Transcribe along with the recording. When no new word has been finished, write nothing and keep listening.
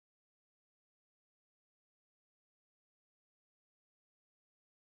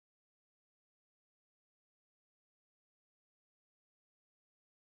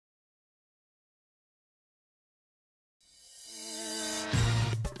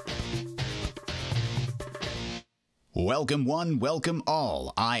Welcome one, welcome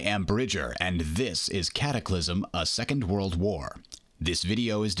all. I am Bridger, and this is Cataclysm, A Second World War. This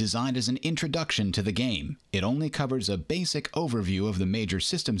video is designed as an introduction to the game. It only covers a basic overview of the major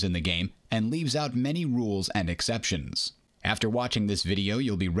systems in the game and leaves out many rules and exceptions. After watching this video,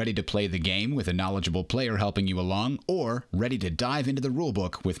 you'll be ready to play the game with a knowledgeable player helping you along, or ready to dive into the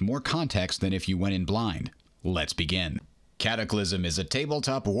rulebook with more context than if you went in blind. Let's begin. Cataclysm is a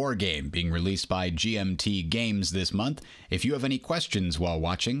tabletop war game being released by GMT Games this month. If you have any questions while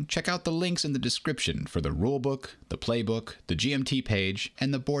watching, check out the links in the description for the rulebook, the playbook, the GMT page,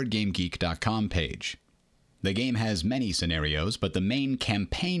 and the BoardGameGeek.com page. The game has many scenarios, but the main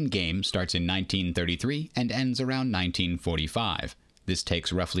campaign game starts in 1933 and ends around 1945. This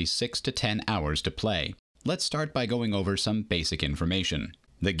takes roughly 6 to 10 hours to play. Let's start by going over some basic information.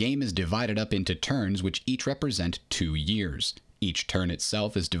 The game is divided up into turns which each represent 2 years. Each turn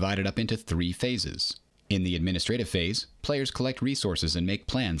itself is divided up into 3 phases. In the administrative phase, players collect resources and make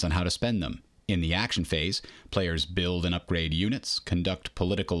plans on how to spend them. In the action phase, players build and upgrade units, conduct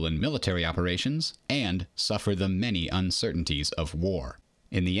political and military operations, and suffer the many uncertainties of war.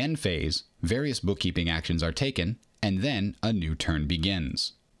 In the end phase, various bookkeeping actions are taken, and then a new turn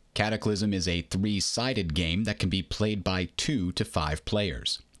begins. Cataclysm is a 3-sided game that can be played by 2 to 5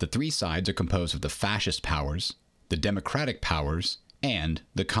 players. The 3 sides are composed of the fascist powers, the democratic powers, and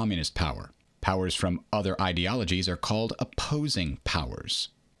the communist power. Powers from other ideologies are called opposing powers.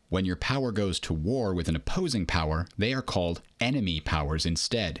 When your power goes to war with an opposing power, they are called enemy powers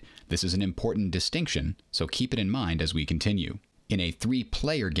instead. This is an important distinction, so keep it in mind as we continue. In a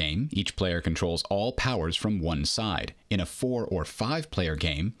 3-player game, each player controls all powers from one side. In a 4- or 5-player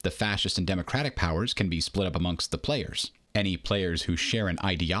game, the fascist and democratic powers can be split up amongst the players. Any players who share an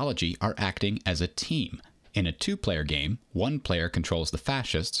ideology are acting as a team. In a 2-player game, one player controls the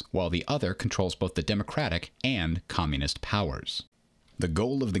fascists, while the other controls both the democratic and communist powers. The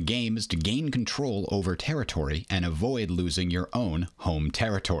goal of the game is to gain control over territory and avoid losing your own home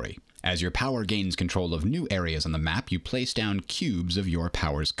territory. As your power gains control of new areas on the map, you place down cubes of your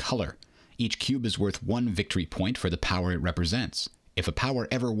power's color. Each cube is worth 1 victory point for the power it represents. If a power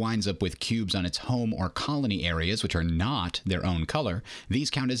ever winds up with cubes on its home or colony areas which are not their own color,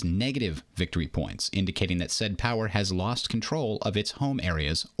 these count as negative victory points, indicating that said power has lost control of its home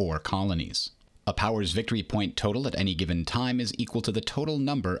areas or colonies. A power's victory point total at any given time is equal to the total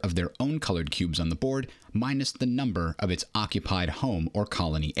number of their own colored cubes on the board minus the number of its occupied home or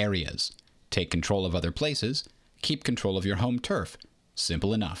colony areas. Take control of other places, keep control of your home turf.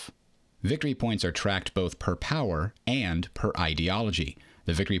 Simple enough. Victory points are tracked both per power and per ideology.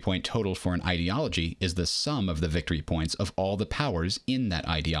 The victory point total for an ideology is the sum of the victory points of all the powers in that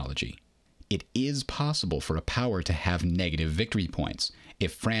ideology. It is possible for a power to have negative victory points.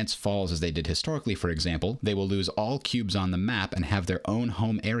 If France falls as they did historically, for example, they will lose all cubes on the map and have their own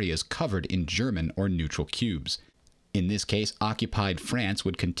home areas covered in German or neutral cubes. In this case, occupied France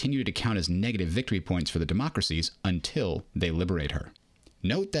would continue to count as negative victory points for the democracies until they liberate her.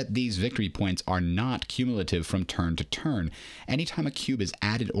 Note that these victory points are not cumulative from turn to turn. Anytime a cube is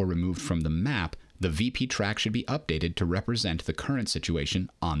added or removed from the map, the VP track should be updated to represent the current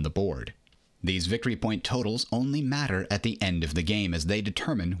situation on the board. These victory point totals only matter at the end of the game as they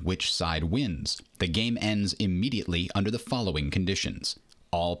determine which side wins. The game ends immediately under the following conditions.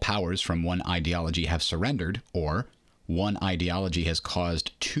 All powers from one ideology have surrendered, or one ideology has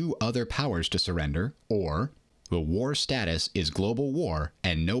caused 2 other powers to surrender, or the war status is global war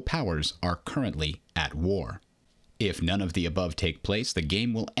and no powers are currently at war. If none of the above take place, the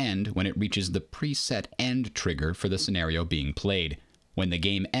game will end when it reaches the preset end trigger for the scenario being played. When the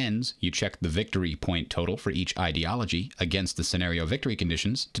game ends, you check the victory point total for each ideology against the scenario victory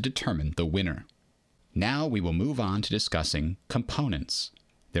conditions to determine the winner. Now we will move on to discussing components.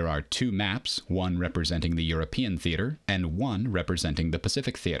 There are 2 maps, one representing the European theater and one representing the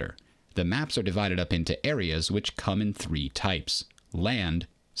Pacific theater. The maps are divided up into areas which come in 3 types: land,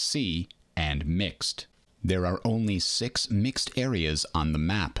 sea, and mixed. There are only 6 mixed areas on the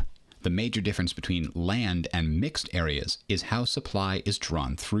map. The major difference between land and mixed areas is how supply is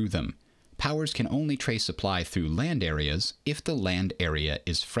drawn through them. Powers can only trace supply through land areas if the land area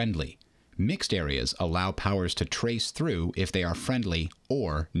is friendly. Mixed areas allow powers to trace through if they are friendly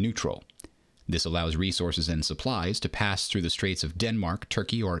or neutral. This allows resources and supplies to pass through the Straits of Denmark,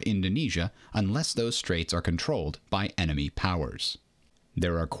 Turkey, or Indonesia unless those straits are controlled by enemy powers.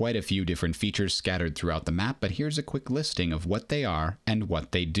 There are quite a few different features scattered throughout the map, but here's a quick listing of what they are and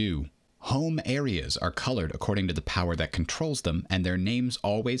what they do. Home areas are colored according to the power that controls them, and their names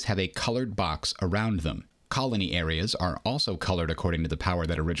always have a colored box around them. Colony areas are also colored according to the power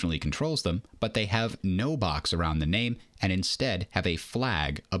that originally controls them, but they have no box around the name and instead have a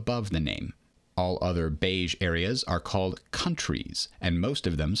flag above the name. All other beige areas are called countries, and most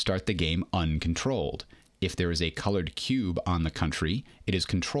of them start the game uncontrolled. If there is a colored cube on the country, it is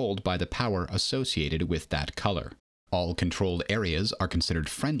controlled by the power associated with that color. All controlled areas are considered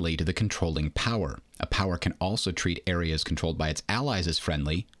friendly to the controlling power. A power can also treat areas controlled by its allies as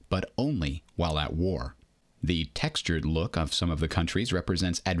friendly, but only while at war. The textured look of some of the countries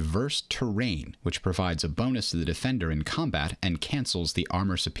represents adverse terrain, which provides a bonus to the defender in combat and cancels the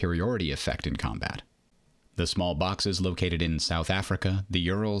armor superiority effect in combat. The small boxes located in South Africa, the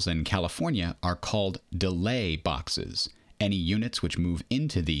Urals, and California are called delay boxes. Any units which move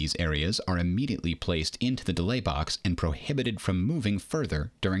into these areas are immediately placed into the delay box and prohibited from moving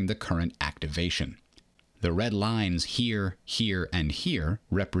further during the current activation. The red lines here, here, and here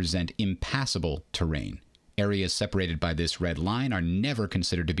represent impassable terrain. Areas separated by this red line are never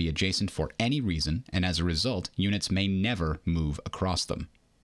considered to be adjacent for any reason, and as a result, units may never move across them.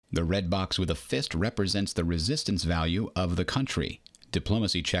 The red box with a fist represents the resistance value of the country.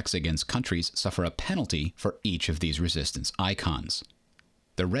 Diplomacy checks against countries suffer a penalty for each of these resistance icons.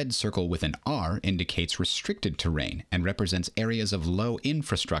 The red circle with an R indicates restricted terrain and represents areas of low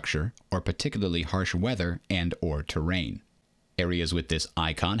infrastructure or particularly harsh weather and/or terrain. Areas with this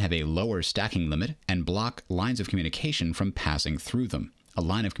icon have a lower stacking limit and block lines of communication from passing through them. A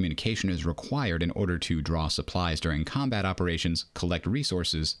line of communication is required in order to draw supplies during combat operations, collect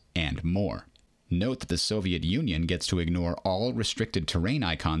resources, and more. Note that the Soviet Union gets to ignore all restricted terrain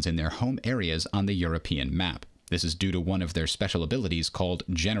icons in their home areas on the European map. This is due to one of their special abilities called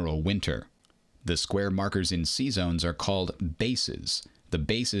General Winter. The square markers in sea zones are called bases. The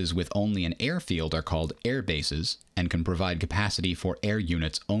bases with only an airfield are called air bases and can provide capacity for air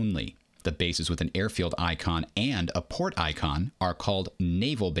units only. The bases with an airfield icon and a port icon are called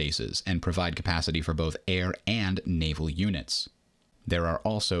naval bases and provide capacity for both air and naval units. There are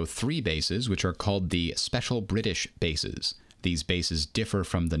also 3 bases which are called the Special British Bases. These bases differ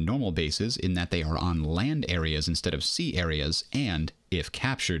from the normal bases in that they are on land areas instead of sea areas, and, if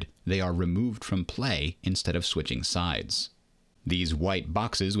captured, they are removed from play instead of switching sides. These white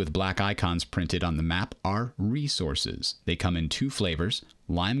boxes with black icons printed on the map are resources. They come in 2 flavors,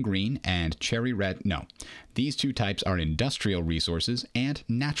 lime green and cherry red. No, these 2 types are industrial resources and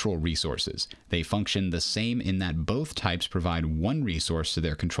natural resources. They function the same in that both types provide 1 resource to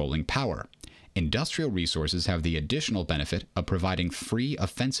their controlling power. Industrial resources have the additional benefit of providing free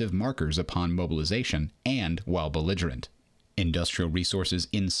offensive markers upon mobilization and while belligerent. Industrial resources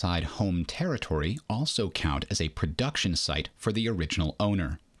inside home territory also count as a production site for the original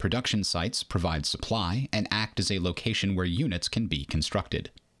owner. Production sites provide supply and act as a location where units can be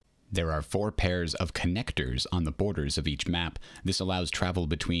constructed. There are 4 pairs of connectors on the borders of each map. This allows travel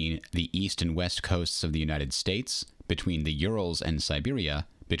between the east and west coasts of the United States, between the Urals and Siberia,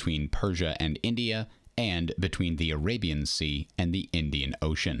 between Persia and India, and between the Arabian Sea and the Indian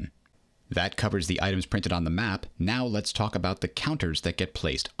Ocean. That covers the items printed on the map. Now let's talk about the counters that get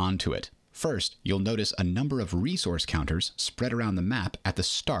placed onto it. First, you'll notice a number of resource counters spread around the map at the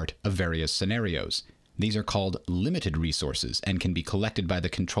start of various scenarios. These are called limited resources and can be collected by the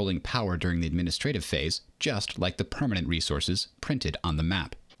controlling power during the administrative phase, just like the permanent resources printed on the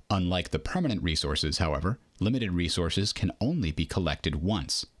map. Unlike the permanent resources, however, limited resources can only be collected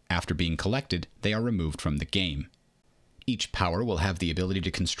once. After being collected, they are removed from the game. Each power will have the ability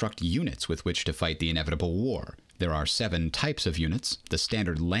to construct units with which to fight the inevitable war. There are 7 types of units. The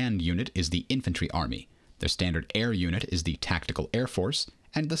standard land unit is the infantry army. The standard air unit is the tactical air force,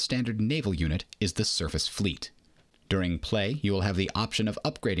 and the standard naval unit is the surface fleet. During play, you will have the option of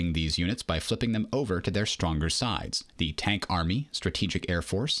upgrading these units by flipping them over to their stronger sides: the tank army, strategic air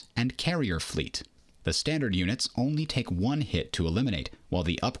force, and carrier fleet. The standard units only take 1 hit to eliminate, while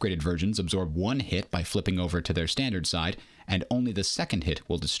the upgraded versions absorb 1 hit by flipping over to their standard side, and only the second hit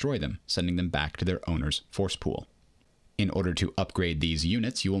will destroy them, sending them back to their owner's force pool. In order to upgrade these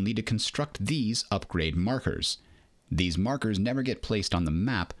units, you will need to construct these upgrade markers. These markers never get placed on the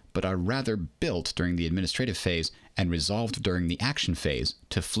map, but are rather built during the administrative phase and resolved during the action phase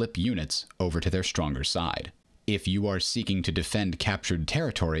to flip units over to their stronger side. If you are seeking to defend captured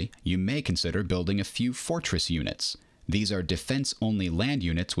territory, you may consider building a few fortress units. These are defense-only land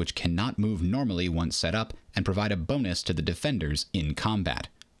units which cannot move normally once set up and provide a bonus to the defenders in combat.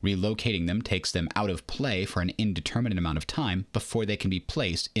 Relocating them takes them out of play for an indeterminate amount of time before they can be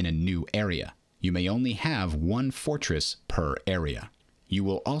placed in a new area. You may only have 1 fortress per area. You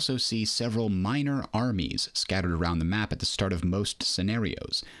will also see several minor armies scattered around the map at the start of most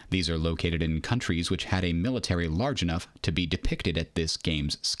scenarios. These are located in countries which had a military large enough to be depicted at this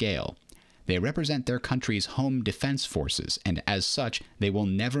game's scale. They represent their country's home defense forces, and as such, they will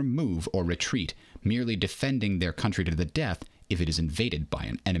never move or retreat, merely defending their country to the death if it is invaded by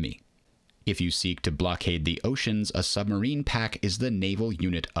an enemy. If you seek to blockade the oceans, a submarine pack is the naval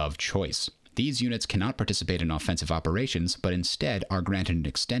unit of choice. These units cannot participate in offensive operations, but instead are granted an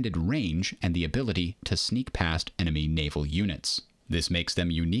extended range and the ability to sneak past enemy naval units. This makes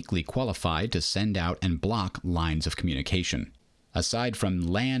them uniquely qualified to send out and block lines of communication. Aside from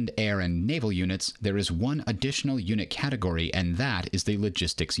land, air, and naval units, there is one additional unit category, and that is the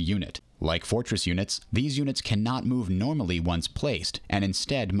logistics unit. Like fortress units, these units cannot move normally once placed, and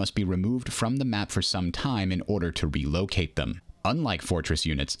instead must be removed from the map for some time in order to relocate them. Unlike fortress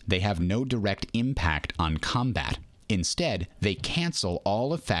units, they have no direct impact on combat. Instead, they cancel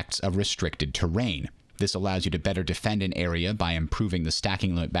all effects of restricted terrain. This allows you to better defend an area by improving the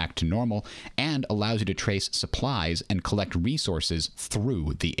stacking limit back to normal, and allows you to trace supplies and collect resources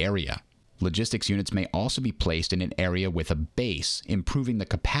through the area. Logistics units may also be placed in an area with a base, improving the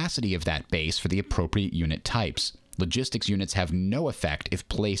capacity of that base for the appropriate unit types. Logistics units have no effect if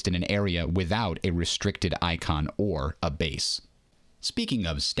placed in an area without a restricted icon or a base. Speaking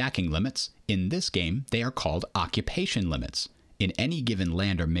of stacking limits, in this game they are called occupation limits. In any given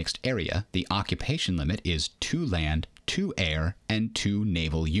land or mixed area, the occupation limit is 2 land, 2 air, and 2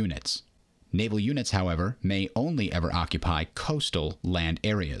 naval units. Naval units, however, may only ever occupy coastal land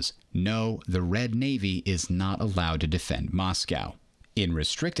areas. No, the Red Navy is not allowed to defend Moscow. In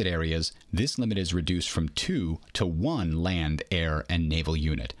restricted areas, this limit is reduced from 2 to 1 land, air, and naval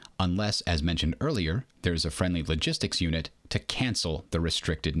unit, unless, as mentioned earlier, there's a friendly logistics unit to cancel the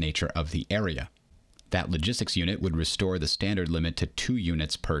restricted nature of the area. That logistics unit would restore the standard limit to 2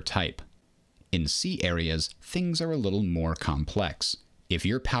 units per type. In sea areas, things are a little more complex. If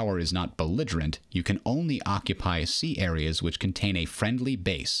your power is not belligerent, you can only occupy sea areas which contain a friendly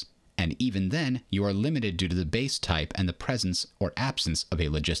base, and even then, you are limited due to the base type and the presence or absence of a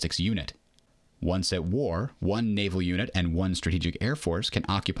logistics unit. Once at war, 1 naval unit and 1 strategic air force can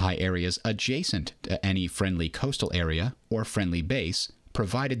occupy areas adjacent to any friendly coastal area or friendly base,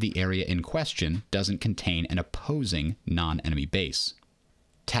 provided the area in question doesn't contain an opposing non-enemy base.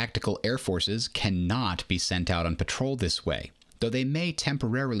 Tactical air forces cannot be sent out on patrol this way, though they may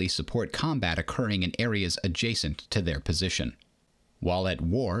temporarily support combat occurring in areas adjacent to their position. While at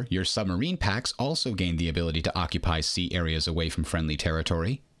war, your submarine packs also gain the ability to occupy sea areas away from friendly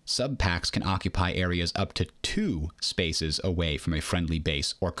territory. Sub-packs can occupy areas up to 2 spaces away from a friendly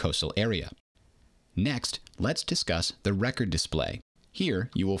base or coastal area. Next, let's discuss the record display.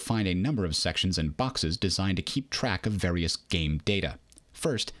 Here, you will find a number of sections and boxes designed to keep track of various game data.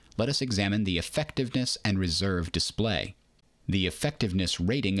 First, let us examine the effectiveness and reserve display. The effectiveness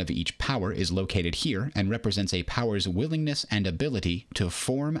rating of each power is located here and represents a power's willingness and ability to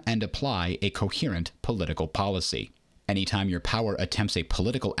form and apply a coherent political policy. Anytime your power attempts a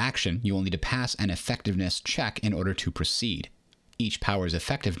political action, you will need to pass an effectiveness check in order to proceed. Each power's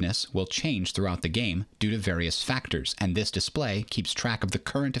effectiveness will change throughout the game due to various factors, and this display keeps track of the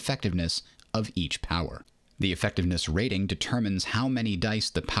current effectiveness of each power. The effectiveness rating determines how many dice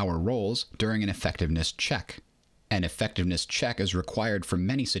the power rolls during an effectiveness check. An effectiveness check is required for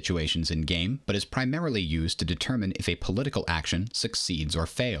many situations in game, but is primarily used to determine if a political action succeeds or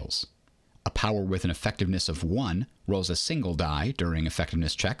fails. A power with an effectiveness of 1 rolls a single die during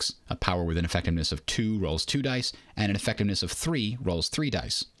effectiveness checks, a power with an effectiveness of 2 rolls 2 dice, and an effectiveness of 3 rolls 3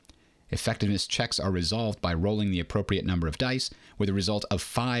 dice. Effectiveness checks are resolved by rolling the appropriate number of dice, with a result of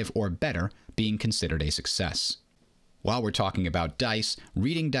 5 or better being considered a success. While we're talking about dice,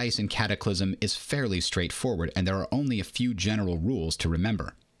 reading dice in Cataclysm is fairly straightforward, and there are only a few general rules to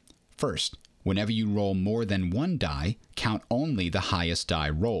remember. First, whenever you roll more than 1 die, count only the highest die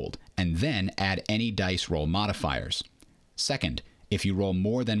rolled, and then add any dice roll modifiers. Second, if you roll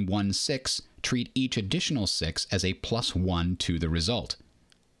more than 1 6, treat each additional 6 as a +1 to the result.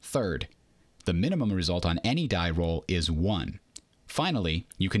 Third, the minimum result on any die roll is 1. Finally,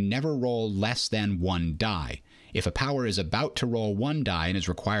 you can never roll less than 1 die. If a power is about to roll 1 die and is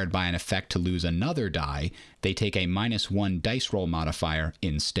required by an effect to lose another die, they take a -1 dice roll modifier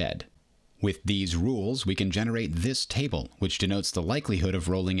instead. With these rules, we can generate this table, which denotes the likelihood of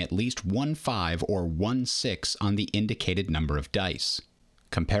rolling at least 1 5 or 1 6 on the indicated number of dice.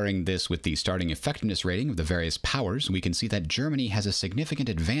 Comparing this with the starting effectiveness rating of the various powers, we can see that Germany has a significant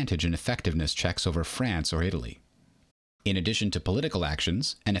advantage in effectiveness checks over France or Italy. In addition to political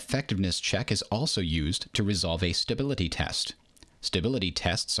actions, an effectiveness check is also used to resolve a stability test. Stability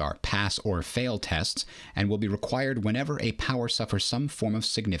tests are pass or fail tests and will be required whenever a power suffers some form of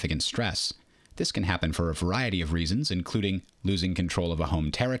significant stress. This can happen for a variety of reasons, including losing control of a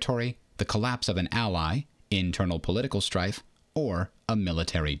home territory, the collapse of an ally, internal political strife, or a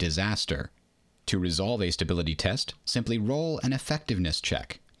military disaster. To resolve a stability test, simply roll an effectiveness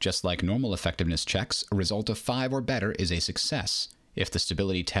check. Just like normal effectiveness checks, a result of 5 or better is a success. If the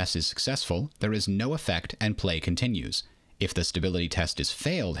stability test is successful, there is no effect and play continues. If the stability test is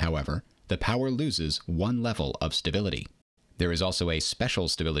failed, however, the power loses 1 level of stability. There is also a special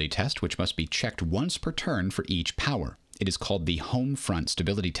stability test which must be checked once per turn for each power. It is called the home front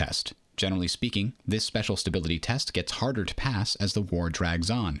stability test. Generally speaking, this special stability test gets harder to pass as the war drags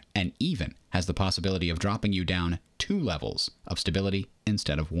on, and even has the possibility of dropping you down 2 levels of stability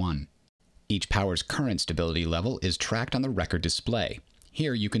instead of 1. Each power's current stability level is tracked on the record display.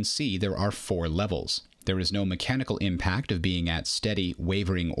 Here you can see there are 4 levels. There is no mechanical impact of being at steady,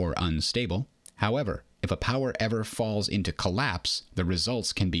 wavering, or unstable. However, if a power ever falls into collapse, the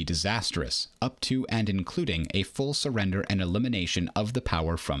results can be disastrous, up to and including a full surrender and elimination of the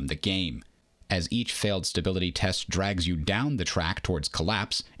power from the game. As each failed stability test drags you down the track towards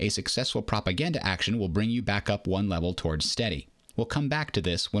collapse, a successful propaganda action will bring you back up 1 level towards steady. We'll come back to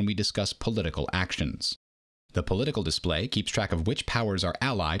this when we discuss political actions. The political display keeps track of which powers are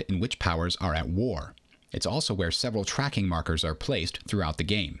allied and which powers are at war. It's also where several tracking markers are placed throughout the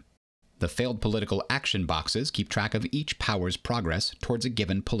game. The failed political action boxes keep track of each power's progress towards a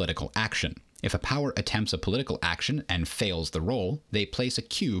given political action. If a power attempts a political action and fails the roll, they place a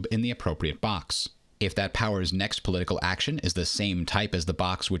cube in the appropriate box. If that power's next political action is the same type as the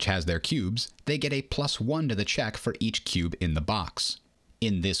box which has their cubes, they get a +1 to the check for each cube in the box.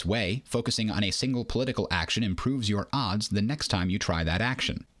 In this way, focusing on a single political action improves your odds the next time you try that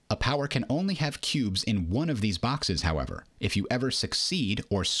action. A power can only have cubes in one of these boxes, however. If you ever succeed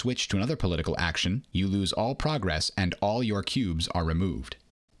or switch to another political action, you lose all progress and all your cubes are removed.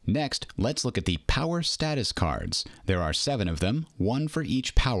 Next, let's look at the power status cards. There are 7 of them, 1 for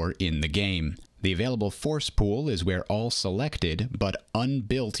each power in the game. The available force pool is where all selected but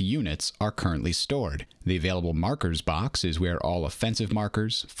unbuilt units are currently stored. The available markers box is where all offensive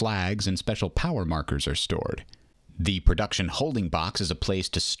markers, flags, and special power markers are stored. The production holding box is a place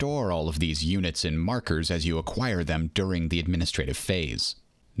to store all of these units and markers as you acquire them during the administrative phase.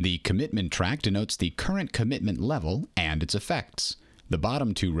 The commitment track denotes the current commitment level and its effects. The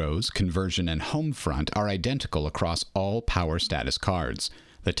bottom 2 rows, conversion and home front, are identical across all power status cards.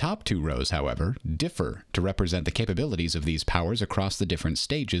 The top 2 rows, however, differ to represent the capabilities of these powers across the different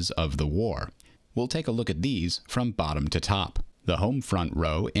stages of the war. We'll take a look at these from bottom to top. The home front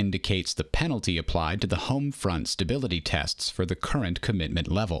row indicates the penalty applied to the home front stability tests for the current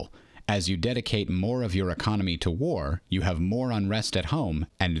commitment level. As you dedicate more of your economy to war, you have more unrest at home,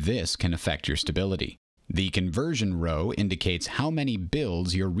 and this can affect your stability. The conversion row indicates how many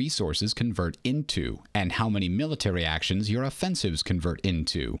builds your resources convert into, and how many military actions your offensives convert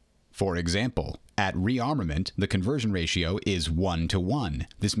into. For example, at rearmament, the conversion ratio is 1:1.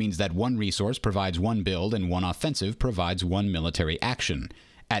 This means that 1 resource provides 1 build and 1 offensive provides 1 military action.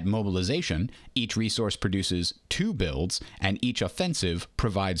 At mobilization, each resource produces 2 builds and each offensive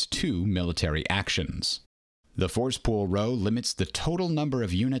provides 2 military actions. The force pool row limits the total number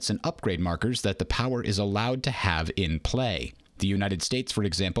of units and upgrade markers that the power is allowed to have in play. The United States, for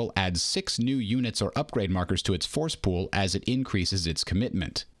example, adds 6 new units or upgrade markers to its force pool as it increases its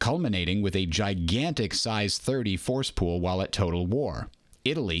commitment, culminating with a gigantic size 30 force pool while at total war.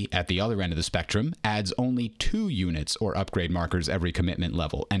 Italy, at the other end of the spectrum, adds only 2 units or upgrade markers every commitment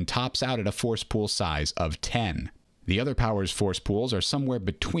level and tops out at a force pool size of 10. The other powers' force pools are somewhere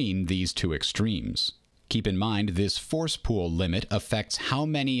between these 2 extremes. Keep in mind, this force pool limit affects how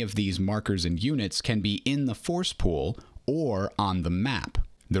many of these markers and units can be in the force pool or on the map.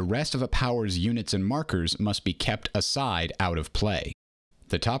 The rest of a power's units and markers must be kept aside out of play.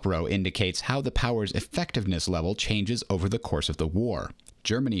 The top row indicates how the power's effectiveness level changes over the course of the war.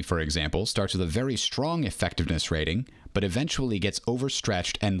 Germany, for example, starts with a very strong effectiveness rating, but eventually gets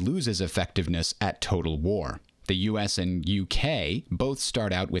overstretched and loses effectiveness at total war. The US and UK both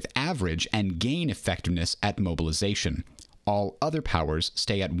start out with average and gain effectiveness at mobilization. All other powers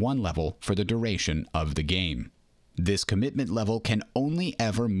stay at 1 level for the duration of the game. This commitment level can only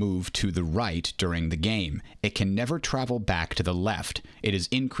ever move to the right during the game. It can never travel back to the left. It is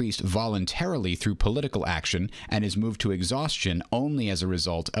increased voluntarily through political action and is moved to exhaustion only as a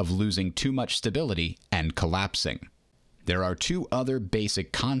result of losing too much stability and collapsing. There are two other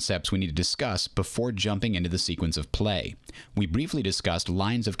basic concepts we need to discuss before jumping into the sequence of play. We briefly discussed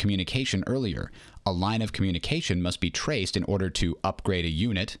lines of communication earlier. A line of communication must be traced in order to upgrade a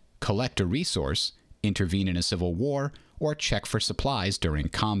unit, collect a resource, intervene in a civil war, or check for supplies during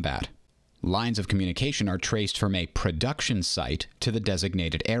combat. Lines of communication are traced from a production site to the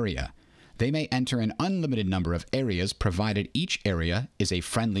designated area. They may enter an unlimited number of areas provided each area is a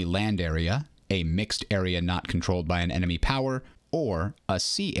friendly land area, a mixed area not controlled by an enemy power, or a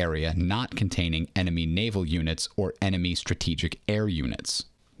sea area not containing enemy naval units or enemy strategic air units.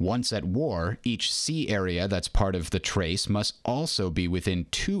 Once at war, each sea area that's part of the trace must also be within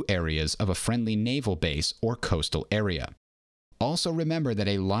 2 areas of a friendly naval base or coastal area. Also remember that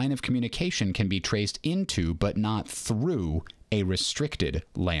a line of communication can be traced into, but not through, a restricted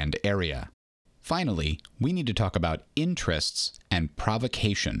land area. Finally, we need to talk about interests and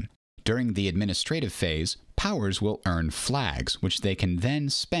provocation. During the administrative phase, powers will earn flags, which they can then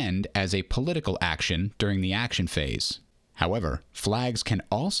spend as a political action during the action phase. However, flags can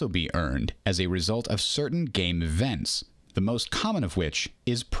also be earned as a result of certain game events, the most common of which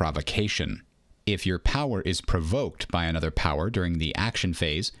is provocation. If your power is provoked by another power during the action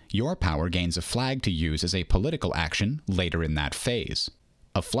phase, your power gains a flag to use as a political action later in that phase.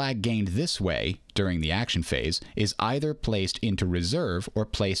 A flag gained this way, during the action phase, is either placed into reserve or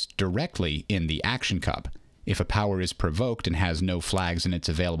placed directly in the action cup. If a power is provoked and has no flags in its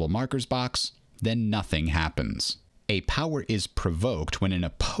available markers box, then nothing happens. A power is provoked when an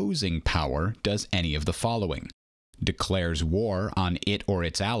opposing power does any of the following: declares war on it or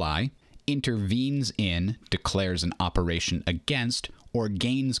its ally, intervenes in, declares an operation against, or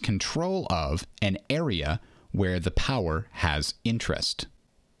gains control of an area where the power has interest,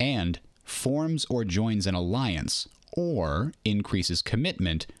 and forms or joins an alliance, or increases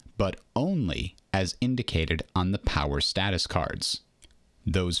commitment, but only as indicated on the power status cards.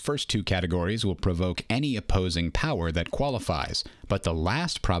 Those first 2 categories will provoke any opposing power that qualifies, but the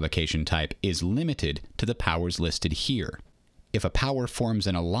last provocation type is limited to the powers listed here. If a power forms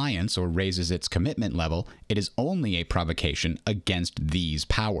an alliance or raises its commitment level, it is only a provocation against these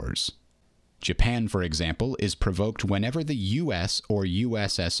powers. Japan, for example, is provoked whenever the US or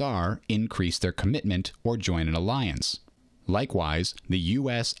USSR increase their commitment or join an alliance. Likewise, the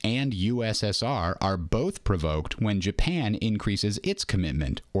US and USSR are both provoked when Japan increases its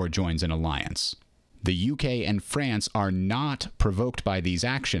commitment or joins an alliance. The UK and France are not provoked by these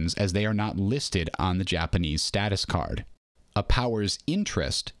actions as they are not listed on the Japanese status card. A power's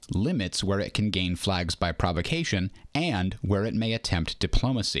interest limits where it can gain flags by provocation and where it may attempt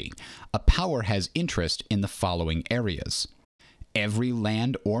diplomacy. A power has interest in the following areas: every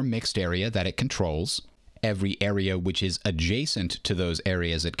land or mixed area that it controls, every area which is adjacent to those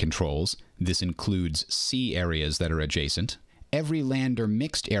areas it controls, this includes sea areas that are adjacent, every land or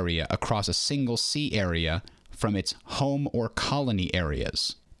mixed area across a single sea area from its home or colony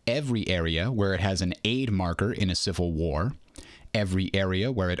areas, every area where it has an aid marker in a civil war, every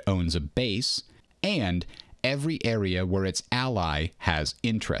area where it owns a base, and every area where its ally has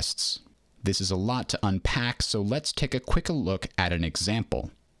interests. This is a lot to unpack, so let's take a quick look at an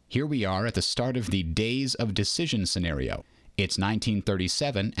example. Here we are at the start of the Days of Decision scenario. It's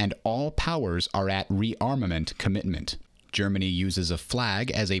 1937 and all powers are at rearmament commitment. Germany uses a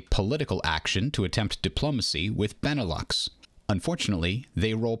flag as a political action to attempt diplomacy with Benelux. Unfortunately,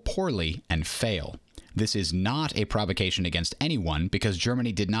 they roll poorly and fail. This is not a provocation against anyone because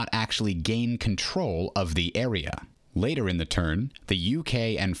Germany did not actually gain control of the area. Later in the turn, the UK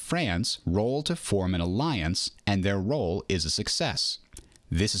and France roll to form an alliance, and their roll is a success.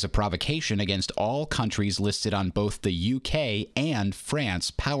 This is a provocation against all countries listed on both the UK and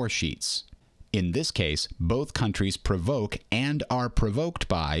France power sheets. In this case, both countries provoke and are provoked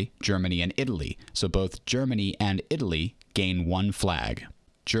by Germany and Italy, so both Germany and Italy gain 1 flag.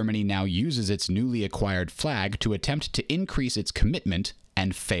 Germany now uses its newly acquired flag to attempt to increase its commitment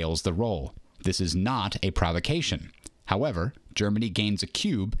and fails the roll. This is not a provocation. However, Germany gains a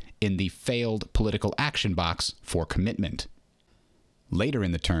cube in the failed political action box for commitment. Later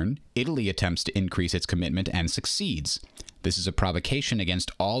in the turn, Italy attempts to increase its commitment and succeeds. This is a provocation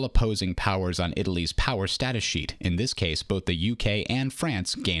against all opposing powers on Italy's power status sheet. In this case, both the UK and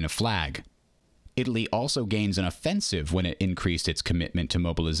France gain a flag. Italy also gains an offensive when it increased its commitment to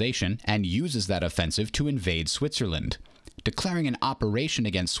mobilization and uses that offensive to invade Switzerland. Declaring an operation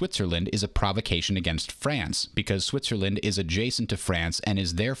against Switzerland is a provocation against France because Switzerland is adjacent to France and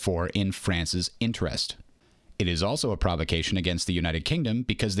is therefore in France's interest. It is also a provocation against the United Kingdom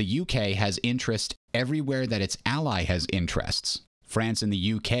because the UK has interest everywhere that its ally has interests. France and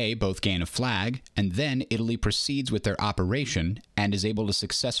the UK both gain a flag, and then Italy proceeds with their operation and is able to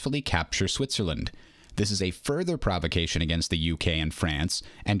successfully capture Switzerland. This is a further provocation against the UK and France,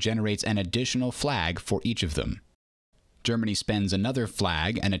 and generates an additional flag for each of them. Germany spends another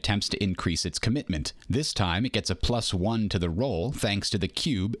flag and attempts to increase its commitment. This time it gets a +1 to the roll thanks to the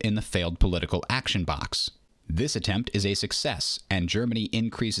cube in the failed political action box. This attempt is a success, and Germany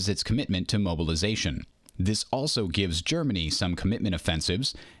increases its commitment to mobilization. This also gives Germany some commitment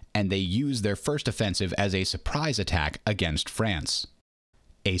offensives, and they use their first offensive as a surprise attack against France.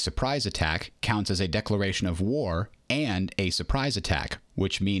 A surprise attack counts as a declaration of war and a surprise attack,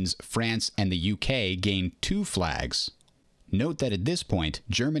 which means France and the UK gain 2 flags. Note that at this point,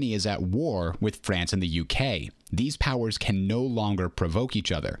 Germany is at war with France and the UK. These powers can no longer provoke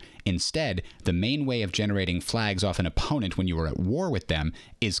each other. Instead, the main way of generating flags off an opponent when you are at war with them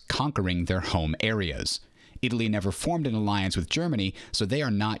is conquering their home areas. Italy never formed an alliance with Germany, so they are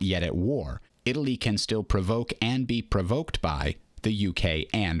not yet at war. Italy can still provoke and be provoked by the UK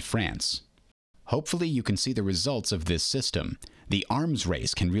and France. Hopefully you can see the results of this system. The arms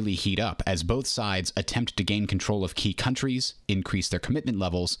race can really heat up as both sides attempt to gain control of key countries, increase their commitment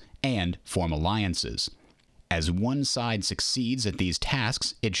levels, and form alliances. As one side succeeds at these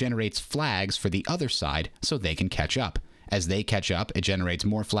tasks, it generates flags for the other side so they can catch up. As they catch up, it generates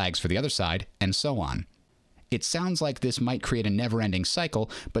more flags for the other side, and so on. It sounds like this might create a never-ending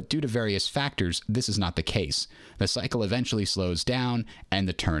cycle, but due to various factors, this is not the case. The cycle eventually slows down, and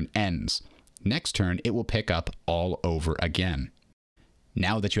the turn ends. Next turn, it will pick up all over again.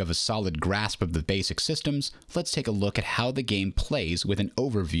 Now that you have a solid grasp of the basic systems, let's take a look at how the game plays with an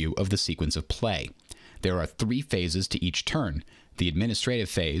overview of the sequence of play. There are 3 phases to each turn: the administrative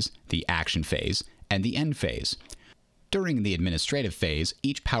phase, the action phase, and the end phase. During the administrative phase,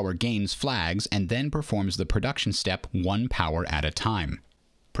 each power gains flags and then performs the production step 1 power at a time.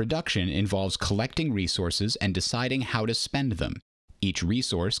 Production involves collecting resources and deciding how to spend them. Each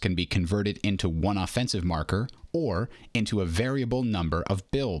resource can be converted into 1 offensive marker or into a variable number of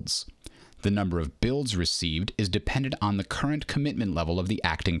builds. The number of builds received is dependent on the current commitment level of the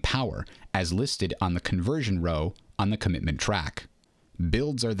acting power, as listed on the conversion row on the commitment track.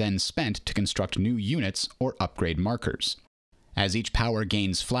 Builds are then spent to construct new units or upgrade markers. As each power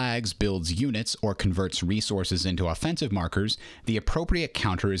gains flags, builds units, or converts resources into offensive markers, the appropriate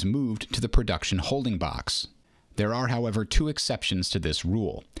counter is moved to the production holding box. There are, however, 2 exceptions to this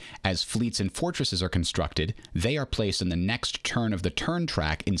rule. As fleets and fortresses are constructed, they are placed in the next turn of the turn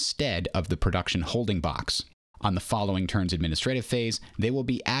track instead of the production holding box. On the following turn's administrative phase, they will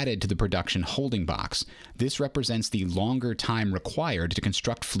be added to the production holding box. This represents the longer time required to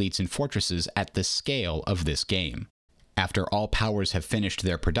construct fleets and fortresses at the scale of this game. After all powers have finished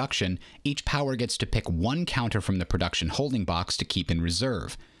their production, each power gets to pick 1 counter from the production holding box to keep in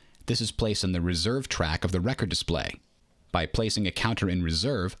reserve. This is placed on the reserve track of the record display. By placing a counter in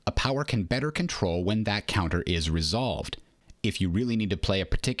reserve, a power can better control when that counter is resolved. If you really need to play a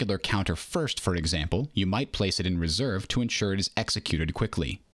particular counter first, for example, you might place it in reserve to ensure it is executed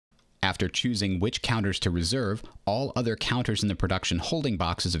quickly. After choosing which counters to reserve, all other counters in the production holding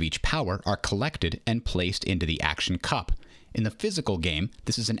boxes of each power are collected and placed into the action cup. In the physical game,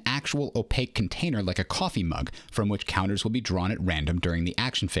 this is an actual opaque container like a coffee mug, from which counters will be drawn at random during the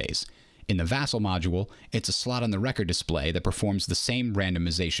action phase. In the vassal module, it's a slot on the record display that performs the same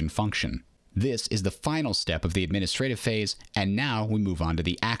randomization function. This is the final step of the administrative phase, and now we move on to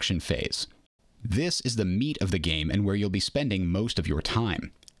the action phase. This is the meat of the game and where you'll be spending most of your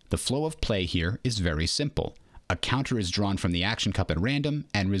time. The flow of play here is very simple. A counter is drawn from the action cup at random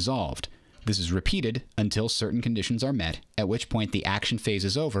and resolved. This is repeated until certain conditions are met, at which point the action phase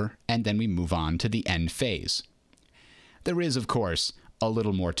is over, and then we move on to the end phase. There is, of course, a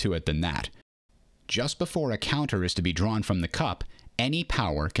little more to it than that. Just before a counter is to be drawn from the cup, any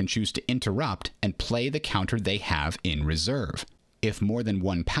power can choose to interrupt and play the counter they have in reserve. If more than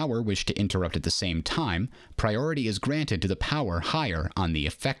 1 power wish to interrupt at the same time, priority is granted to the power higher on the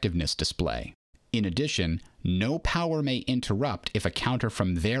effectiveness display. In addition, no power may interrupt if a counter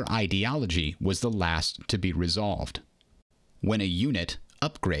from their ideology was the last to be resolved. When a unit,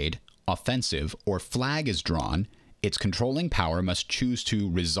 upgrade, offensive, or flag is drawn, its controlling power must choose to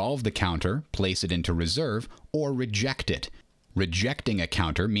resolve the counter, place it into reserve, or reject it. Rejecting a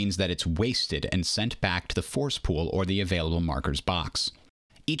counter means that it's wasted and sent back to the force pool or the available markers box.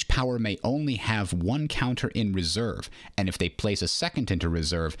 Each power may only have 1 counter in reserve, and if they place a second into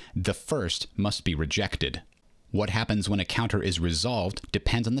reserve, the first must be rejected. What happens when a counter is resolved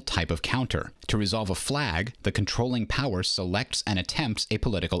depends on the type of counter. To resolve a flag, the controlling power selects and attempts a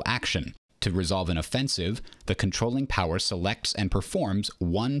political action. To resolve an offensive, the controlling power selects and performs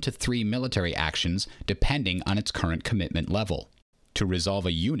 1 to 3 military actions depending on its current commitment level. To resolve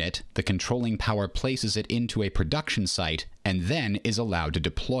a unit, the controlling power places it into a production site and then is allowed to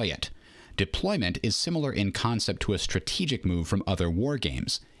deploy it. Deployment is similar in concept to a strategic move from other war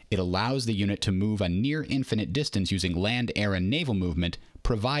games. It allows the unit to move a near infinite distance using land, air, and naval movement,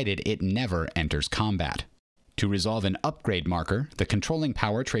 provided it never enters combat. To resolve an upgrade marker, the controlling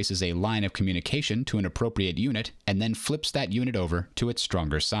power traces a line of communication to an appropriate unit and then flips that unit over to its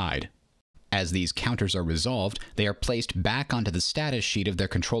stronger side. As these counters are resolved, they are placed back onto the status sheet of their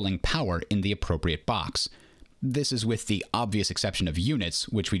controlling power in the appropriate box. This is with the obvious exception of units,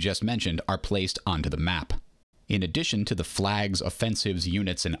 which we just mentioned, are placed onto the map. In addition to the flags, offensives,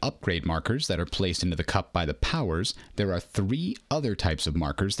 units, and upgrade markers that are placed into the cup by the powers, there are 3 other types of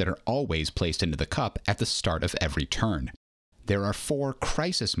markers that are always placed into the cup at the start of every turn. There are 4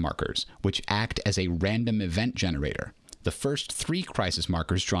 crisis markers, which act as a random event generator. The first 3 crisis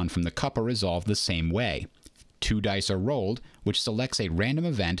markers drawn from the cup are resolved the same way. 2 dice are rolled, which selects a random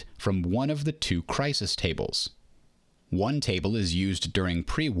event from one of the 2 crisis tables. One table is used during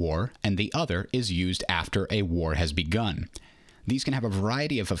pre-war, and the other is used after a war has begun. These can have a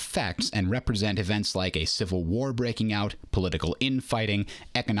variety of effects and represent events like a civil war breaking out, political infighting,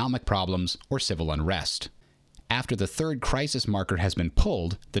 economic problems, or civil unrest. After the 3rd crisis marker has been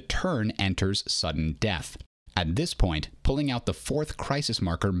pulled, the turn enters sudden death. At this point, pulling out the 4th crisis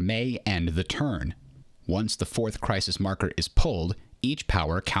marker may end the turn. Once the 4th crisis marker is pulled, each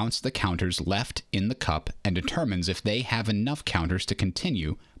power counts the counters left in the cup and determines if they have enough counters to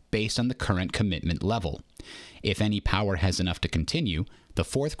continue based on the current commitment level. If any power has enough to continue, the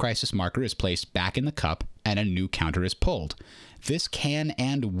 4th crisis marker is placed back in the cup and a new counter is pulled. This can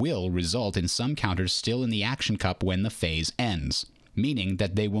and will result in some counters still in the action cup when the phase ends, meaning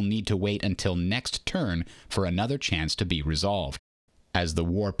that they will need to wait until next turn for another chance to be resolved. As the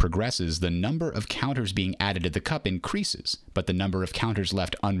war progresses, the number of counters being added to the cup increases, but the number of counters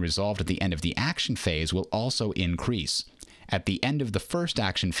left unresolved at the end of the action phase will also increase. At the end of the first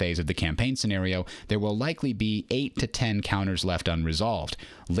action phase of the campaign scenario, there will likely be 8 to 10 counters left unresolved.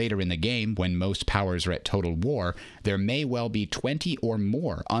 Later in the game, when most powers are at total war, there may well be 20 or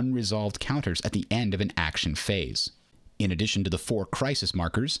more unresolved counters at the end of an action phase. In addition to the 4 crisis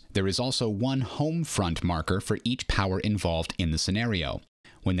markers, there is also 1 home front marker for each power involved in the scenario.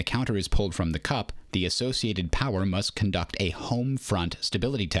 When the counter is pulled from the cup, the associated power must conduct a home front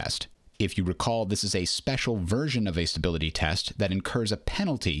stability test. If you recall, this is a special version of a stability test that incurs a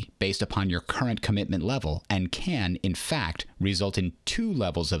penalty based upon your current commitment level and can, in fact, result in 2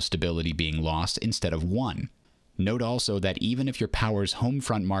 levels of stability being lost instead of 1. Note also that even if your power's home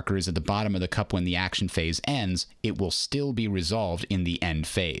front marker is at the bottom of the cup when the action phase ends, it will still be resolved in the end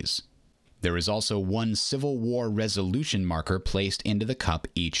phase. There is also 1 Civil War resolution marker placed into the cup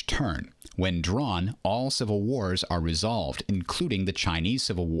each turn. When drawn, all civil wars are resolved, including the Chinese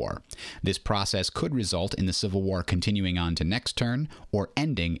Civil War. This process could result in the Civil War continuing on to next turn, or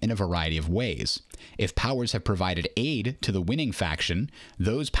ending in a variety of ways. If powers have provided aid to the winning faction,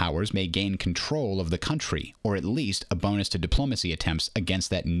 those powers may gain control of the country, or at least a bonus to diplomacy attempts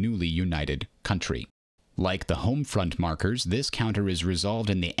against that newly united country. Like the home front markers, this counter is resolved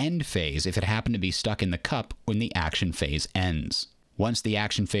in the end phase if it happened to be stuck in the cup when the action phase ends. Once the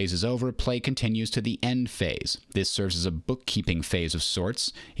action phase is over, play continues to the end phase. This serves as a bookkeeping phase of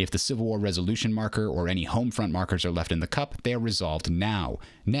sorts. If the Civil War resolution marker or any home front markers are left in the cup, they are resolved now.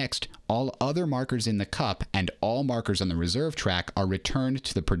 Next, all other markers in the cup and all markers on the reserve track are returned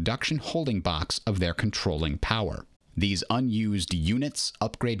to the production holding box of their controlling power. These unused units,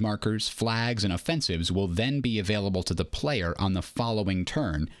 upgrade markers, flags, and offensives will then be available to the player on the following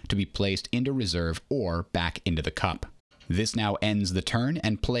turn to be placed into reserve or back into the cup. This now ends the turn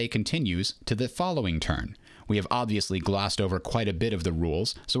and play continues to the following turn. We have obviously glossed over quite a bit of the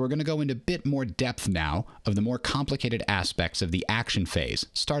rules, so we're going to go into a bit more depth now of the more complicated aspects of the action phase,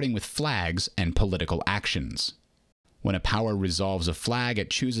 starting with flags and political actions. When a power resolves a flag, it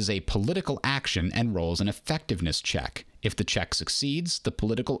chooses a political action and rolls an effectiveness check. If the check succeeds, the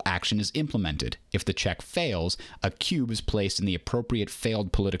political action is implemented. If the check fails, a cube is placed in the appropriate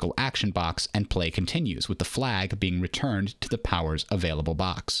failed political action box and play continues, with the flag being returned to the power's available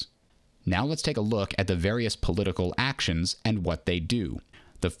box. Now let's take a look at the various political actions and what they do.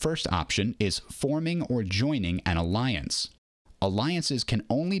 The first option is forming or joining an alliance. Alliances can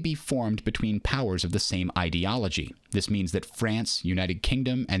only be formed between powers of the same ideology. This means that France, United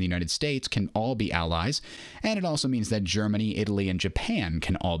Kingdom, and the United States can all be allies, and it also means that Germany, Italy, and Japan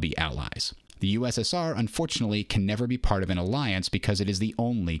can all be allies. The USSR, unfortunately, can never be part of an alliance because it is the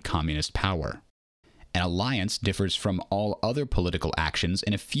only communist power. An alliance differs from all other political actions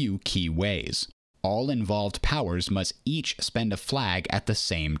in a few key ways. All involved powers must each spend a flag at the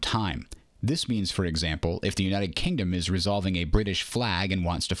same time. This means, for example, if the United Kingdom is resolving a British flag and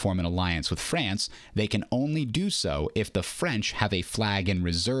wants to form an alliance with France, they can only do so if the French have a flag in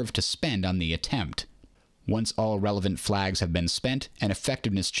reserve to spend on the attempt. Once all relevant flags have been spent, an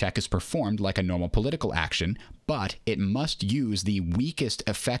effectiveness check is performed like a normal political action, but it must use the weakest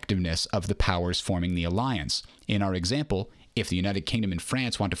effectiveness of the powers forming the alliance. In our example, if the United Kingdom and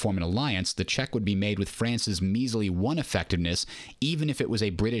France want to form an alliance, the check would be made with France's measly 1 effectiveness, even if it was a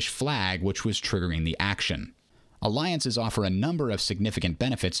British flag which was triggering the action. Alliances offer a number of significant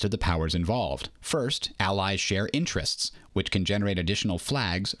benefits to the powers involved. First, allies share interests, which can generate additional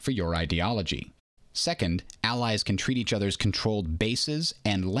flags for your ideology. Second, allies can treat each other's controlled bases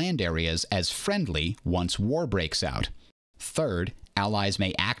and land areas as friendly once war breaks out. Third, allies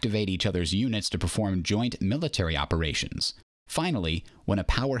may activate each other's units to perform joint military operations. Finally, when a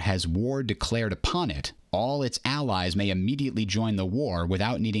power has war declared upon it, all its allies may immediately join the war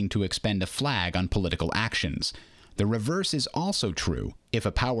without needing to expend a flag on political actions. The reverse is also true. If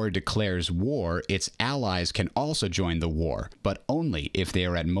a power declares war, its allies can also join the war, but only if they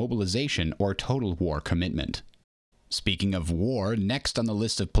are at mobilization or total war commitment. Speaking of war, next on the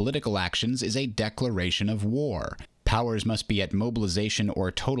list of political actions is a declaration of war. Powers must be at mobilization or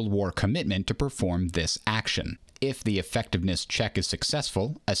total war commitment to perform this action. If the effectiveness check is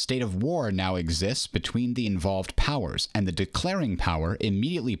successful, a state of war now exists between the involved powers, and the declaring power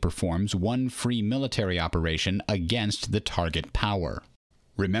immediately performs one free military operation against the target power.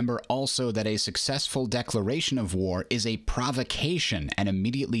 Remember also that a successful declaration of war is a provocation and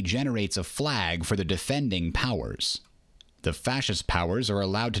immediately generates a flag for the defending powers. The fascist powers are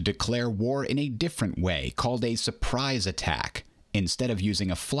allowed to declare war in a different way, called a surprise attack. Instead of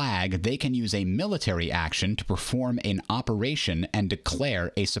using a flag, they can use a military action to perform an operation and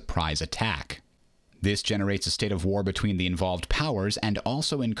declare a surprise attack. This generates a state of war between the involved powers and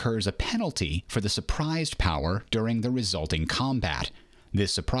also incurs a penalty for the surprised power during the resulting combat.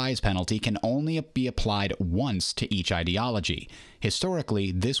 This surprise penalty can only be applied once to each ideology.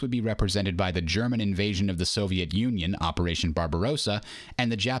 Historically, this would be represented by the German invasion of the Soviet Union, Operation Barbarossa, and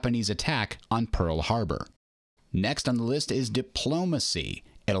the Japanese attack on Pearl Harbor. Next on the list is diplomacy.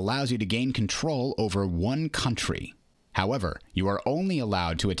 It allows you to gain control over one country. However, you are only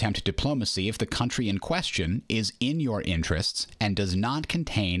allowed to attempt diplomacy if the country in question is in your interests and does not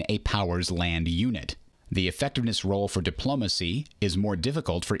contain a power's land unit. The effectiveness roll for diplomacy is more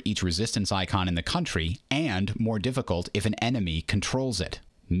difficult for each resistance icon in the country, and more difficult if an enemy controls it.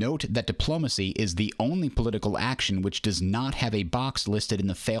 Note that diplomacy is the only political action which does not have a box listed in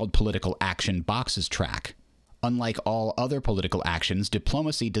the failed political action boxes track. Unlike all other political actions,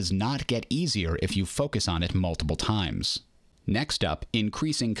 diplomacy does not get easier if you focus on it multiple times. Next up,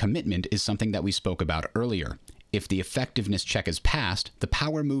 increasing commitment is something that we spoke about earlier. If the effectiveness check is passed, the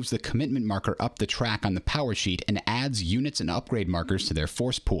power moves the commitment marker up the track on the power sheet and adds units and upgrade markers to their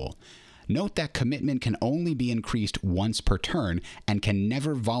force pool. Note that commitment can only be increased once per turn and can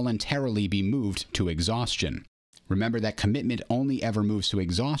never voluntarily be moved to exhaustion. Remember that commitment only ever moves to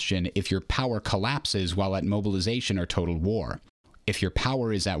exhaustion if your power collapses while at mobilization or total war. If your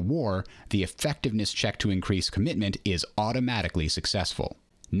power is at war, the effectiveness check to increase commitment is automatically successful.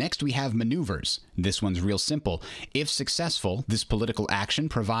 Next we have maneuvers. This one's real simple. If successful, this political action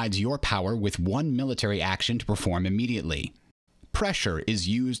provides your power with one military action to perform immediately. Pressure is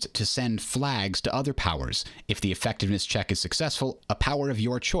used to send flags to other powers. If the effectiveness check is successful, a power of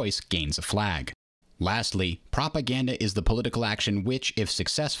your choice gains a flag. Lastly, propaganda is the political action which, if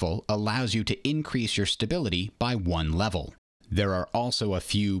successful, allows you to increase your stability by 1 level. There are also a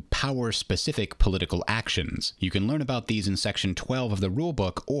few power-specific political actions. You can learn about these in section 12 of the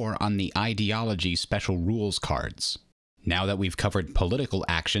rulebook or on the ideology special rules cards. Now that we've covered political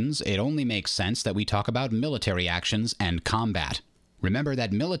actions, it only makes sense that we talk about military actions and combat. Remember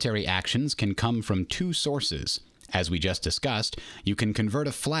that military actions can come from 2 sources. As we just discussed, you can convert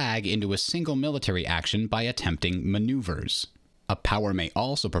a flag into a single military action by attempting maneuvers. A power may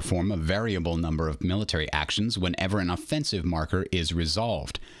also perform a variable number of military actions whenever an offensive marker is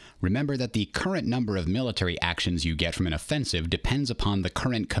resolved. Remember that the current number of military actions you get from an offensive depends upon the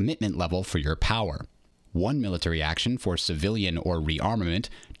current commitment level for your power. 1 military action for civilian or rearmament,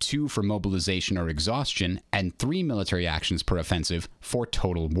 2 for mobilization or exhaustion, and 3 military actions per offensive for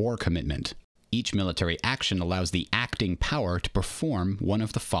total war commitment. Each military action allows the acting power to perform one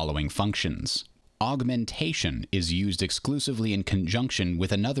of the following functions. augmentation is used exclusively in conjunction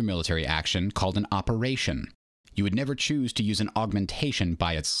with another military action called an operation. You would never choose to use an augmentation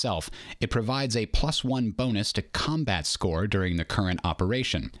by itself. It provides a +1 bonus to combat score during the current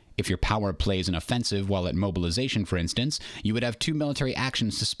operation. If your power plays an offensive while at mobilization, for instance, you would have 2 military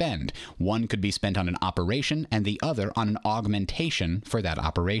actions to spend. One could be spent on an operation and the other on an augmentation for that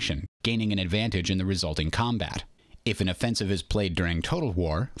operation, gaining an advantage in the resulting combat. If an offensive is played during total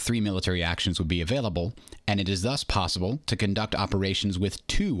war, 3 military actions would be available, and it is thus possible to conduct operations with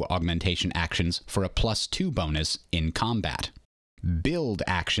 2 augmentation actions for a +2 bonus in combat. Build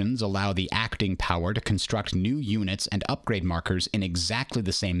actions allow the acting power to construct new units and upgrade markers in exactly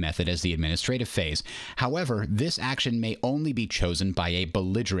the same method as the administrative phase. However, this action may only be chosen by a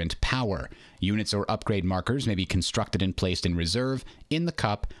belligerent power. Units or upgrade markers may be constructed and placed in reserve, in the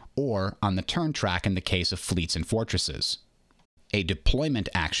cup, or on the turn track in the case of fleets and fortresses. A deployment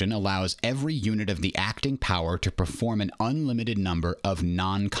action allows every unit of the acting power to perform an unlimited number of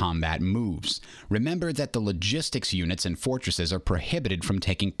non-combat moves. Remember that the logistics units and fortresses are prohibited from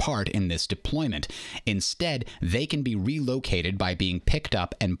taking part in this deployment. Instead, they can be relocated by being picked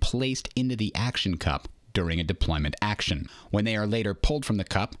up and placed into the action cup during a deployment action. When they are later pulled from the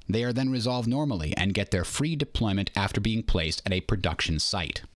cup, they are then resolved normally and get their free deployment after being placed at a production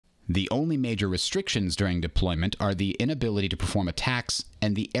site. The only major restrictions during deployment are the inability to perform attacks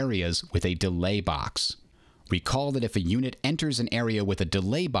and the areas with a delay box. Recall that if a unit enters an area with a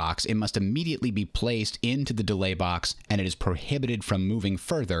delay box, it must immediately be placed into the delay box, and it is prohibited from moving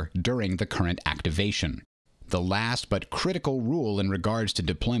further during the current activation. The last but critical rule in regards to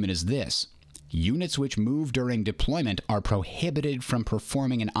deployment is this: units which move during deployment are prohibited from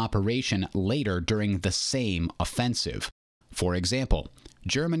performing an operation later during the same offensive. For example,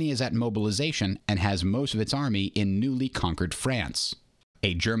 Germany is at mobilization and has most of its army in newly conquered France.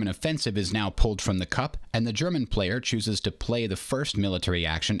 A German offensive is now pulled from the cup, and the German player chooses to play the first military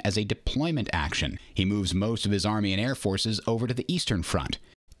action as a deployment action. He moves most of his army and air forces over to the Eastern Front.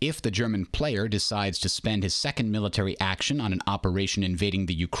 If the German player decides to spend his second military action on an operation invading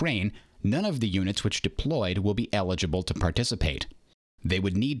the Ukraine, none of the units which deployed will be eligible to participate. They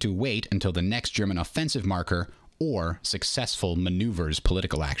would need to wait until the next German offensive marker or successful maneuvers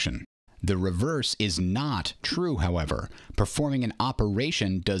political action. The reverse is not true, however. Performing an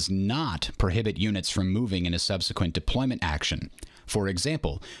operation does not prohibit units from moving in a subsequent deployment action. For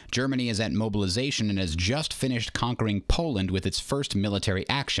example, Germany is at mobilization and has just finished conquering Poland with its first military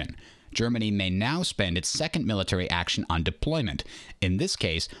action. Germany may now spend its second military action on deployment. In this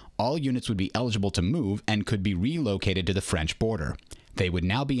case, all units would be eligible to move and could be relocated to the French border. They would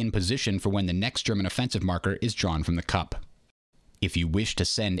now be in position for when the next German offensive marker is drawn from the cup. If you wish to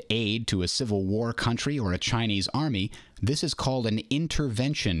send aid to a civil war country or a Chinese army, this is called an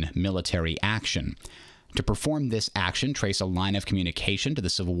intervention military action. To perform this action, trace a line of communication to the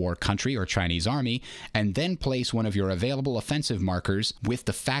civil war country or Chinese army, and then place one of your available offensive markers with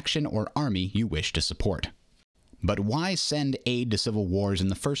the faction or army you wish to support. But why send aid to civil wars in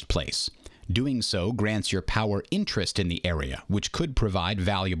the first place? Doing so grants your power interest in the area, which could provide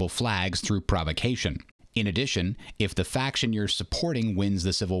valuable flags through provocation. In addition, if the faction you're supporting wins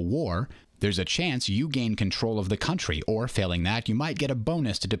the civil war, there's a chance you gain control of the country, or failing that, you might get a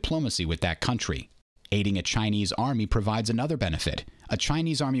bonus to diplomacy with that country. Aiding a Chinese army provides another benefit. A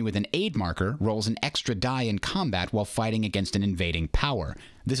Chinese army with an aid marker rolls an extra die in combat while fighting against an invading power.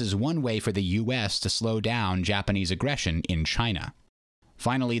 This is one way for the US to slow down Japanese aggression in China.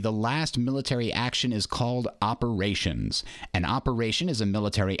 Finally, the last military action is called operations. An operation is a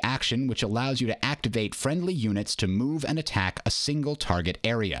military action which allows you to activate friendly units to move and attack a single target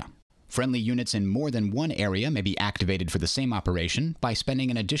area. Friendly units in more than one area may be activated for the same operation by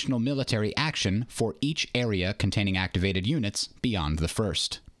spending an additional military action for each area containing activated units beyond the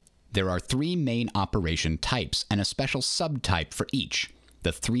first. There are 3 main operation types and a special subtype for each.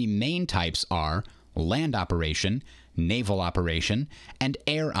 The 3 main types are land operation, naval operation, and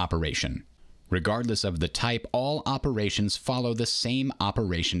air operation. Regardless of the type, all operations follow the same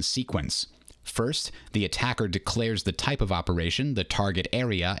operation sequence. First, the attacker declares the type of operation, the target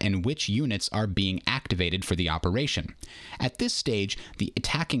area, and which units are being activated for the operation. At this stage, the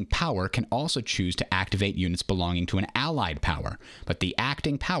attacking power can also choose to activate units belonging to an allied power, but the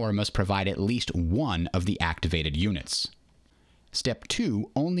acting power must provide at least one of the activated units. Step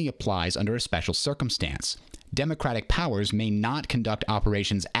 2 only applies under a special circumstance. Democratic powers may not conduct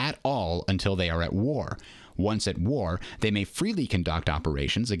operations at all until they are at war. Once at war, they may freely conduct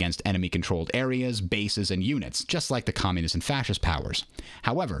operations against enemy-controlled areas, bases, and units, just like the communist and fascist powers.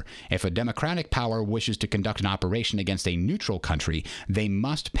 However, if a democratic power wishes to conduct an operation against a neutral country, they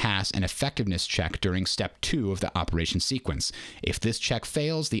must pass an effectiveness check during Step 2 of the operation sequence. If this check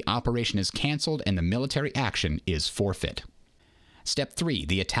fails, the operation is cancelled and the military action is forfeit. Step 3.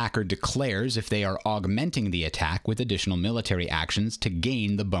 The attacker declares if they are augmenting the attack with additional military actions to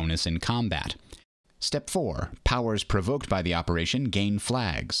gain the bonus in combat. Step 4. Powers provoked by the operation gain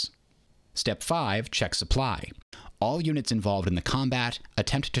flags. Step 5. Check supply. All units involved in the combat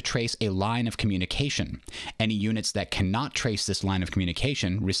attempt to trace a line of communication. Any units that cannot trace this line of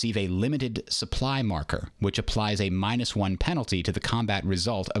communication receive a limited supply marker, which applies a -1 penalty to the combat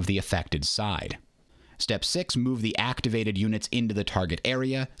result of the affected side. Step 6. Move the activated units into the target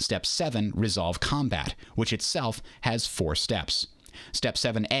area. Step 7. Resolve combat, which itself has 4 steps. Step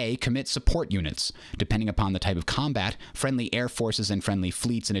 7A. Commit support units. Depending upon the type of combat, friendly air forces and friendly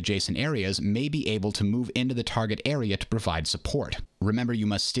fleets in adjacent areas may be able to move into the target area to provide support. Remember, you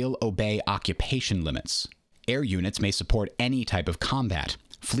must still obey occupation limits. Air units may support any type of combat.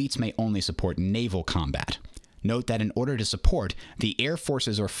 Fleets may only support naval combat. Note that in order to support, the air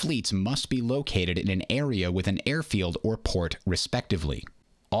forces or fleets must be located in an area with an airfield or port, respectively.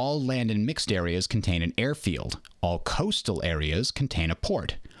 All land and mixed areas contain an airfield. All coastal areas contain a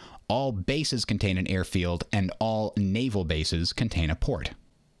port. All bases contain an airfield, and all naval bases contain a port.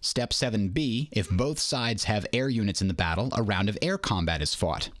 Step 7B. If both sides have air units in the battle, a round of air combat is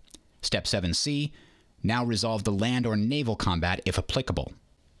fought. Step 7C. Now resolve the land or naval combat if applicable.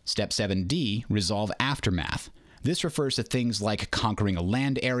 Step 7D. Resolve aftermath. This refers to things like conquering a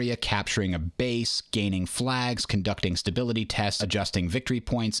land area, capturing a base, gaining flags, conducting stability tests, adjusting victory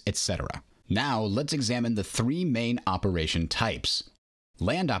points, etc. Now, let's examine the 3 main operation types.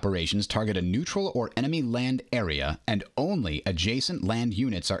 Land operations target a neutral or enemy land area, and only adjacent land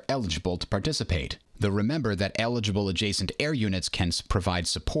units are eligible to participate. Though remember that eligible adjacent air units can provide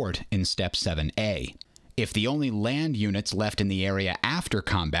support in Step 7A. If the only land units left in the area after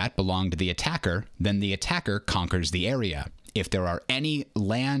combat belong to the attacker, then the attacker conquers the area. If there are any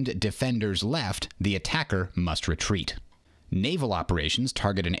land defenders left, the attacker must retreat. Naval operations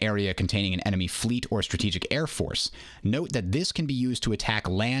target an area containing an enemy fleet or strategic air force. Note that this can be used to attack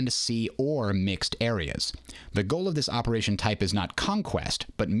land, sea, or mixed areas. The goal of this operation type is not conquest,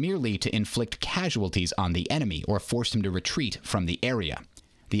 but merely to inflict casualties on the enemy or force him to retreat from the area.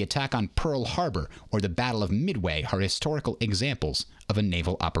 The attack on Pearl Harbor or the Battle of Midway are historical examples of a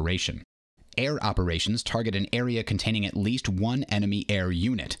naval operation. Air operations target an area containing at least one enemy air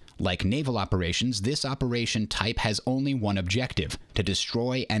unit. Like naval operations, this operation type has only one objective: to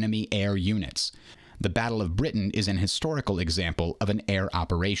destroy enemy air units. The Battle of Britain is an historical example of an air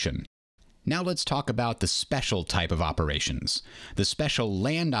operation. Now let's talk about the special type of operations. The special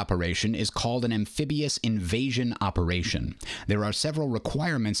land operation is called an amphibious invasion operation. There are several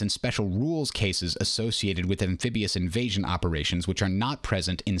requirements and special rules cases associated with amphibious invasion operations which are not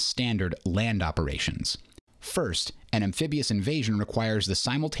present in standard land operations. First, an amphibious invasion requires the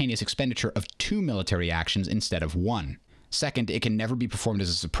simultaneous expenditure of 2 military actions instead of 1. Second, it can never be performed as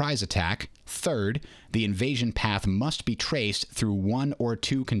a surprise attack. Third, the invasion path must be traced through 1 or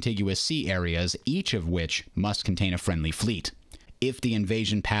 2 contiguous sea areas, each of which must contain a friendly fleet. If the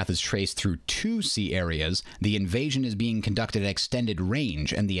invasion path is traced through 2 sea areas, the invasion is being conducted at extended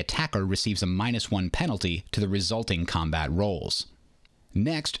range, and the attacker receives a -1 penalty to the resulting combat rolls.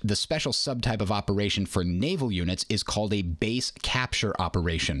 Next, the special subtype of operation for naval units is called a base capture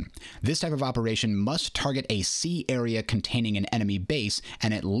operation. This type of operation must target a sea area containing an enemy base,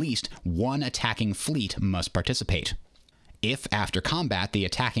 and at least 1 attacking fleet must participate. If, after combat, the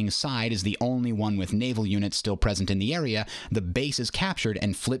attacking side is the only one with naval units still present in the area, the base is captured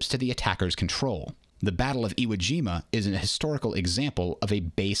and flips to the attacker's control. The Battle of Iwo Jima is a historical example of a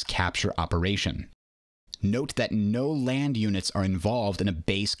base capture operation. Note that no land units are involved in a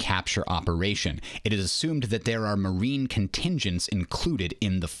base capture operation. It is assumed that there are marine contingents included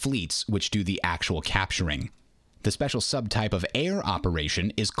in the fleets which do the actual capturing. The special subtype of air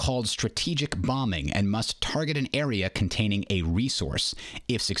operation is called strategic bombing and must target an area containing a resource.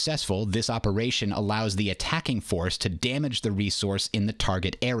 If successful, this operation allows the attacking force to damage the resource in the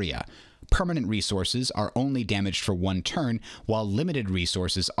target area. Permanent resources are only damaged for 1 turn, while limited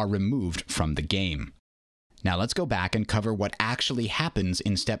resources are removed from the game. Now let's go back and cover what actually happens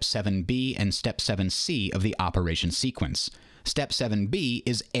in Step 7B and Step 7C of the operation sequence. Step 7B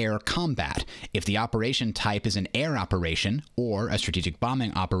is air combat. If the operation type is an air operation or a strategic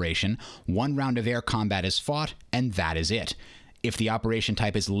bombing operation, 1 round of air combat is fought, and that is it. If the operation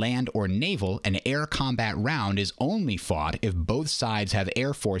type is land or naval, an air combat round is only fought if both sides have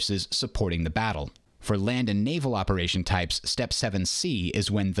air forces supporting the battle. For land and naval operation types, Step 7C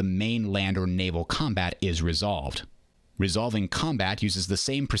is when the main land or naval combat is resolved. Resolving combat uses the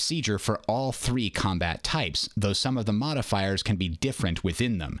same procedure for all three combat types, though some of the modifiers can be different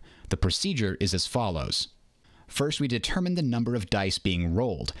within them. The procedure is as follows. First, we determine the number of dice being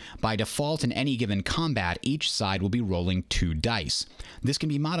rolled. By default, in any given combat, each side will be rolling 2 dice. This can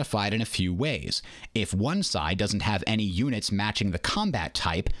be modified in a few ways. If one side doesn't have any units matching the combat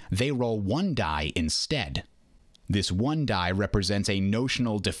type, they roll 1 die instead. This 1 die represents a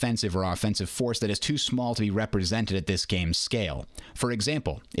notional defensive or offensive force that is too small to be represented at this game's scale. For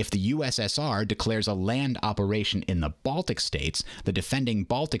example, if the USSR declares a land operation in the Baltic states, the defending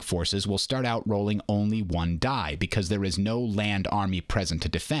Baltic forces will start out rolling only 1 die because there is no land army present to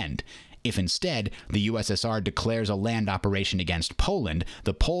defend. If instead the USSR declares a land operation against Poland,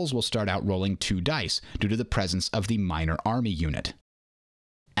 the Poles will start out rolling 2 dice due to the presence of the minor army unit.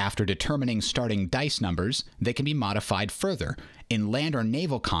 After determining starting dice numbers, they can be modified further. In land or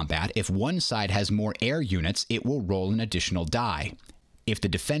naval combat, if one side has more air units, it will roll an additional die. If the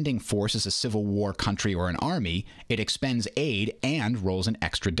defending force is a civil war country or an army, it expends aid and rolls an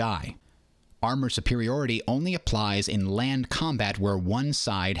extra die. Armor superiority only applies in land combat where one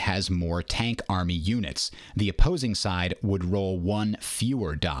side has more tank army units. The opposing side would roll 1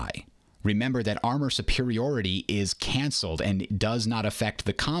 fewer die. Remember that armor superiority is cancelled and does not affect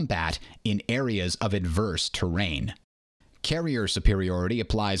the combat in areas of adverse terrain. Carrier superiority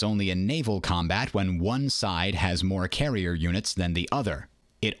applies only in naval combat when one side has more carrier units than the other.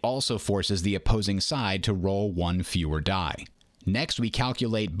 It also forces the opposing side to roll 1 fewer die. Next, we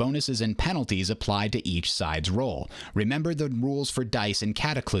calculate bonuses and penalties applied to each side's roll. Remember the rules for dice in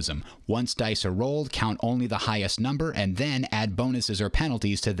Cataclysm. Once dice are rolled, count only the highest number and then add bonuses or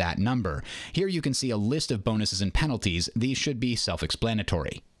penalties to that number. Here you can see a list of bonuses and penalties. These should be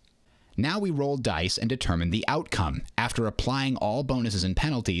self-explanatory. Now we roll dice and determine the outcome. After applying all bonuses and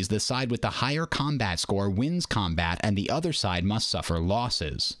penalties, the side with the higher combat score wins combat and the other side must suffer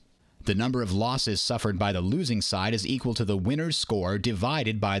losses. The number of losses suffered by the losing side is equal to the winner's score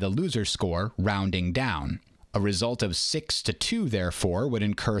divided by the loser's score, rounding down. A result of 6-2, therefore, would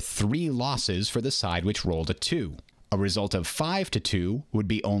incur 3 losses for the side which rolled a 2. A result of 5-2 would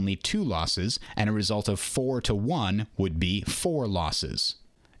be only 2 losses, and a result of 4-1 would be 4 losses.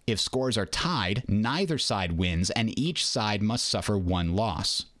 If scores are tied, neither side wins, and each side must suffer 1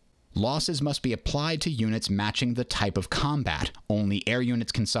 loss. Losses must be applied to units matching the type of combat. Only air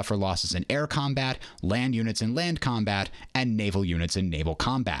units can suffer losses in air combat, land units in land combat, and naval units in naval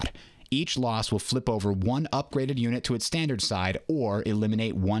combat. Each loss will flip over 1 upgraded unit to its standard side or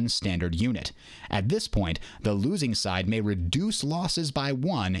eliminate 1 standard unit. At this point, the losing side may reduce losses by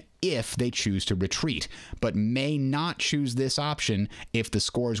 1 if they choose to retreat, but may not choose this option if the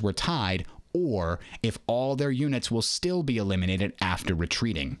scores were tied or if all their units will still be eliminated after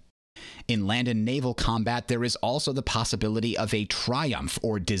retreating. In land and naval combat, there is also the possibility of a triumph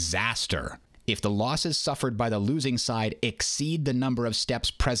or disaster. If the losses suffered by the losing side exceed the number of steps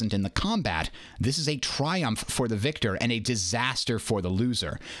present in the combat, this is a triumph for the victor and a disaster for the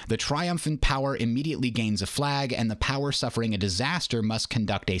loser. The triumphant power immediately gains a flag, and the power suffering a disaster must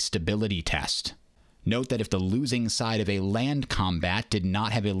conduct a stability test. Note that if the losing side of a land combat did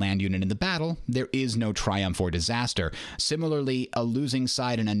not have a land unit in the battle, there is no triumph or disaster. Similarly, a losing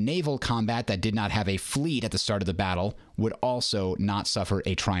side in a naval combat that did not have a fleet at the start of the battle would also not suffer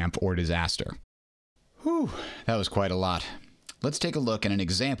a triumph or disaster. Whew, that was quite a lot. Let's take a look at an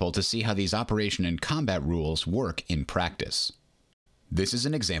example to see how these operation and combat rules work in practice. This is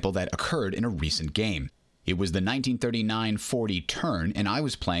an example that occurred in a recent game. It was the 1939-40 turn, and I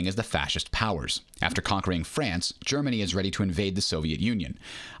was playing as the fascist powers. After conquering France, Germany is ready to invade the Soviet Union.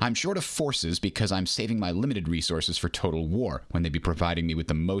 I'm short of forces because I'm saving my limited resources for total war, when they'd be providing me with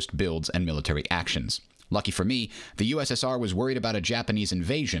the most builds and military actions. Lucky for me, the USSR was worried about a Japanese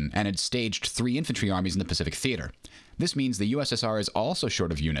invasion and had staged 3 infantry armies in the Pacific Theater. This means the USSR is also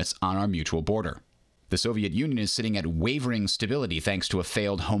short of units on our mutual border. The Soviet Union is sitting at wavering stability thanks to a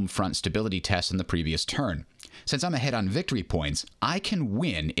failed home front stability test in the previous turn. Since I'm ahead on victory points, I can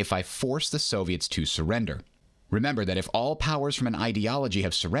win if I force the Soviets to surrender. Remember that if all powers from an ideology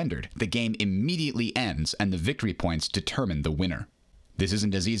have surrendered, the game immediately ends and the victory points determine the winner. This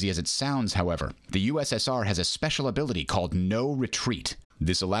isn't as easy as it sounds, however. The USSR has a special ability called No Retreat.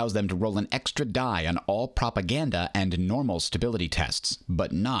 This allows them to roll an extra die on all propaganda and normal stability tests,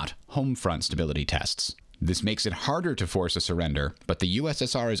 but not home front stability tests. This makes it harder to force a surrender, but the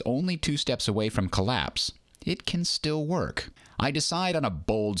USSR is only 2 steps away from collapse. It can still work. I decide on a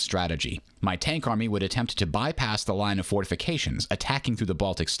bold strategy. My tank army would attempt to bypass the line of fortifications, attacking through the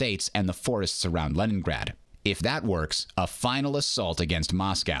Baltic states and the forests around Leningrad. If that works, a final assault against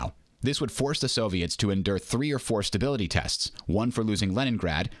Moscow. This would force the Soviets to endure 3 or 4 stability tests, 1 for losing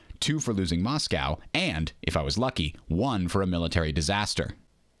Leningrad, 2 for losing Moscow, and, if I was lucky, 1 for a military disaster.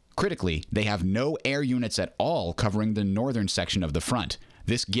 Critically, they have no air units at all covering the northern section of the front.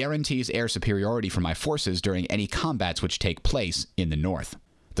 This guarantees air superiority for my forces during any combats which take place in the north.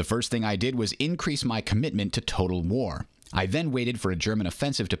 The first thing I did was increase my commitment to total war. I then waited for a German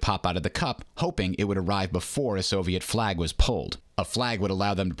offensive to pop out of the cup, hoping it would arrive before a Soviet flag was pulled. A flag would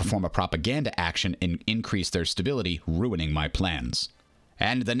allow them to perform a propaganda action and increase their stability, ruining my plans.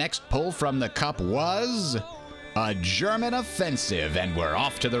 And the next pull from the cup was a German offensive, and we're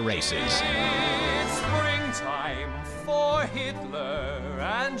off to the races. It's springtime for Hitler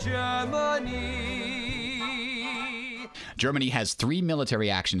and Germany. Germany has 3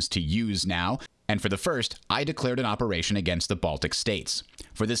 military actions to use now, and for the first, I declared an operation against the Baltic states.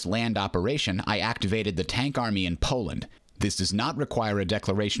 For this land operation, I activated the tank army in Poland. This does not require a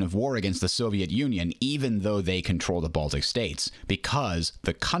declaration of war against the Soviet Union, even though they control the Baltic states, because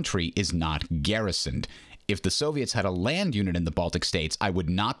the country is not garrisoned. If the Soviets had a land unit in the Baltic states, I would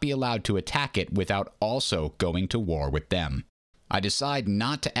not be allowed to attack it without also going to war with them. I decide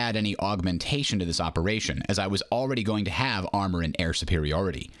not to add any augmentation to this operation, as I was already going to have armor and air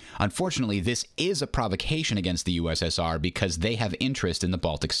superiority. Unfortunately, this is a provocation against the USSR because they have interest in the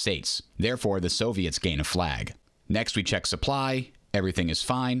Baltic states. Therefore, the Soviets gain a flag. Next, we check supply. Everything is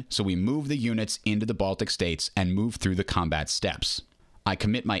fine, so we move the units into the Baltic states and move through the combat steps. I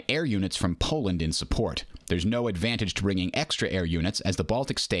commit my air units from Poland in support. There's no advantage to bringing extra air units, as the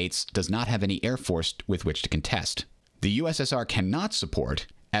Baltic states does not have any air force with which to contest. The USSR cannot support,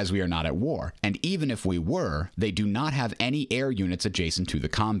 as we are not at war, and even if we were, they do not have any air units adjacent to the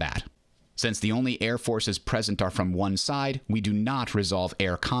combat. Since the only air forces present are from one side, we do not resolve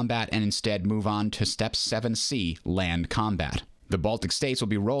air combat and instead move on to Step 7C, land combat. The Baltic states will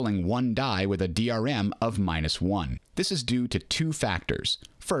be rolling 1 die with a DRM of -1. This is due to 2 factors.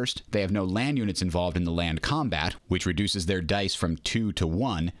 First, they have no land units involved in the land combat, which reduces their dice from 2 to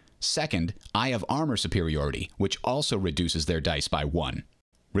 1. Second, I have armor superiority, which also reduces their dice by 1.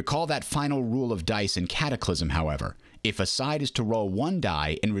 Recall that final rule of dice in Cataclysm, however. If a side is to roll 1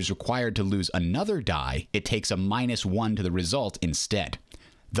 die and is required to lose another die, it takes a -1 to the result instead.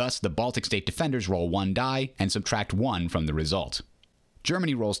 Thus, the Baltic state defenders roll 1 die and subtract 1 from the result.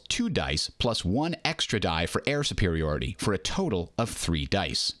 Germany rolls 2 dice plus 1 extra die for air superiority, for a total of 3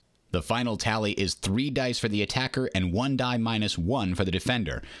 dice. The final tally is 3 dice for the attacker and 1 die -1 for the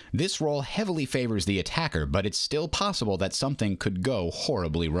defender. This roll heavily favors the attacker, but it's still possible that something could go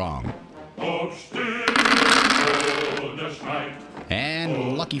horribly wrong.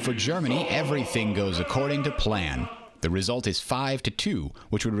 And lucky for Germany, everything goes according to plan. The result is 5-2,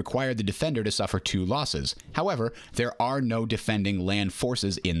 which would require the defender to suffer 2 losses. However, there are no defending land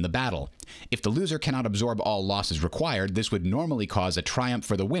forces in the battle. If the loser cannot absorb all losses required, this would normally cause a triumph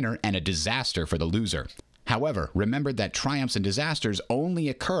for the winner and a disaster for the loser. However, remember that triumphs and disasters only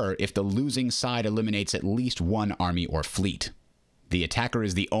occur if the losing side eliminates at least 1 army or fleet. The attacker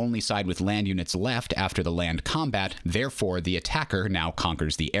is the only side with land units left after the land combat, therefore the attacker now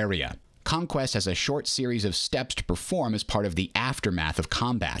conquers the area. Conquest has a short series of steps to perform as part of the aftermath of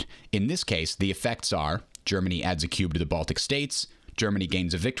combat. In this case, the effects are: Germany adds a cube to the Baltic states, Germany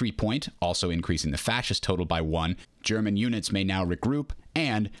gains a victory point, also increasing the fascist total by 1, German units may now regroup,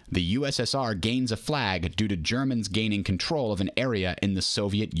 and the USSR gains a flag due to Germans gaining control of an area in the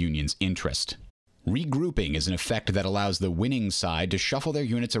Soviet Union's interest. Regrouping is an effect that allows the winning side to shuffle their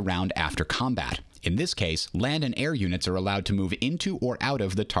units around after combat. In this case, land and air units are allowed to move into or out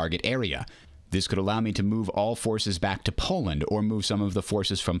of the target area. This could allow me to move all forces back to Poland or move some of the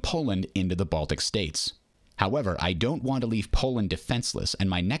forces from Poland into the Baltic states. However, I don't want to leave Poland defenseless, and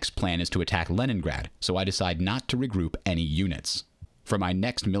my next plan is to attack Leningrad, so I decide not to regroup any units. For my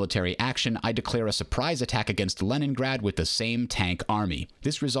next military action, I declare a surprise attack against Leningrad with the same tank army.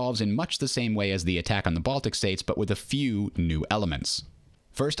 This resolves in much the same way as the attack on the Baltic states, but with a few new elements.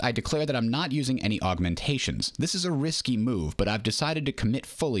 First, I declare that I'm not using any augmentations. This is a risky move, but I've decided to commit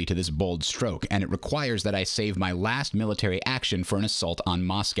fully to this bold stroke, and it requires that I save my last military action for an assault on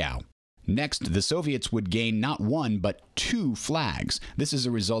Moscow. Next, the Soviets would gain not 1, but 2 flags. This is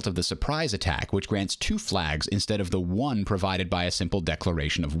a result of the surprise attack, which grants 2 flags instead of the 1 provided by a simple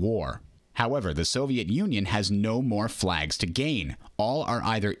declaration of war. However, the Soviet Union has no more flags to gain. All are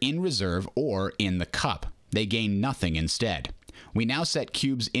either in reserve or in the cup. They gain nothing instead. We now set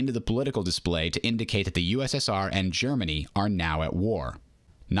cubes into the political display to indicate that the USSR and Germany are now at war.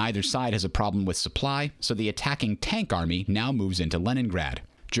 Neither side has a problem with supply, so the attacking tank army now moves into Leningrad.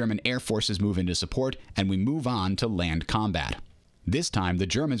 German air forces move into support, and we move on to land combat. This time, the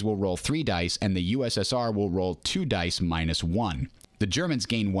Germans will roll 3 dice, and the USSR will roll 2 dice minus 1. The Germans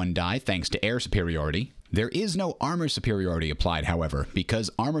gain 1 die thanks to air superiority. There is no armor superiority applied, however,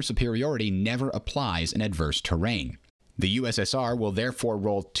 because armor superiority never applies in adverse terrain. The USSR will therefore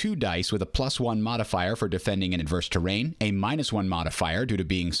roll 2 dice with a +1 modifier for defending in adverse terrain, a -1 modifier due to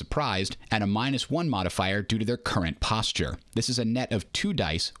being surprised, and a -1 modifier due to their current posture. This is a net of 2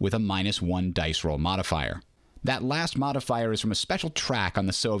 dice with a -1 dice roll modifier. That last modifier is from a special track on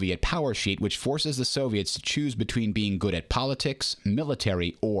the Soviet power sheet which forces the Soviets to choose between being good at politics,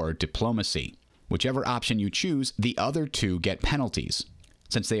 military, or diplomacy. Whichever option you choose, the other 2 get penalties.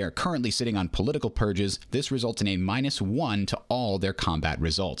 Since they are currently sitting on political purges, this results in a -1 to all their combat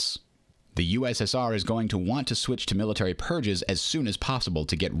results. The USSR is going to want to switch to military purges as soon as possible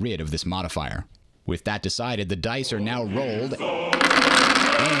to get rid of this modifier. With that decided, the dice are now rolled,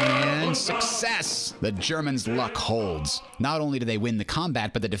 and success! The Germans' luck holds. Not only do they win the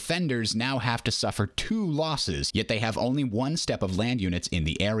combat, but the defenders now have to suffer 2 losses, yet they have only 1 step of land units in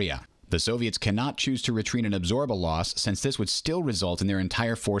the area. The Soviets cannot choose to retreat and absorb a loss, since this would still result in their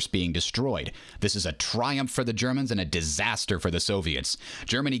entire force being destroyed. This is a triumph for the Germans and a disaster for the Soviets.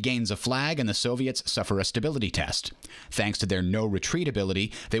 Germany gains a flag and the Soviets suffer a stability test. Thanks to their no retreat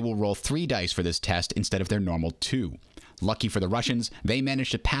ability, they will roll 3 dice for this test instead of their normal 2. Lucky for the Russians, they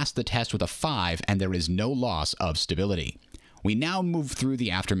managed to pass the test with a 5 and there is no loss of stability. We now move through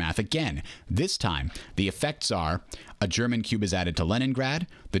the aftermath again. This time, the effects are: a German cube is added to Leningrad,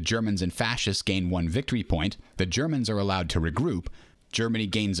 the Germans and fascists gain 1 victory point, the Germans are allowed to regroup, Germany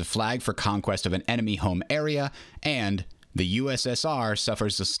gains a flag for conquest of an enemy home area, and the USSR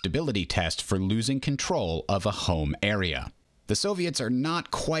suffers a stability test for losing control of a home area. The Soviets are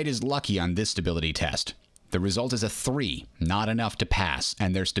not quite as lucky on this stability test. The result is a 3, not enough to pass,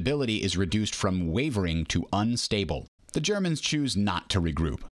 and their stability is reduced from wavering to unstable. The Germans choose not to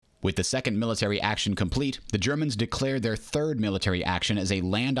regroup. With the second military action complete, the Germans declare their third military action as a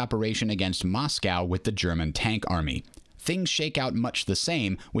land operation against Moscow with the German tank army. Things shake out much the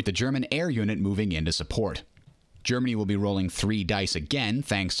same, with the German air unit moving in to support. Germany will be rolling 3 dice again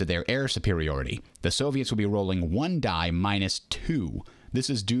thanks to their air superiority. The Soviets will be rolling 1 die minus 2. This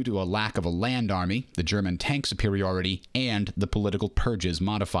is due to a lack of a land army, the German tank superiority, and the political purges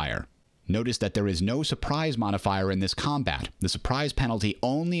modifier. Notice that there is no surprise modifier in this combat. The surprise penalty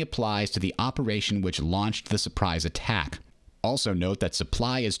only applies to the operation which launched the surprise attack. Also note that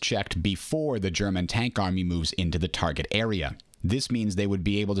supply is checked before the German tank army moves into the target area. This means they would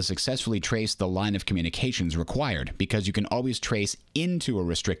be able to successfully trace the line of communications required, because you can always trace into a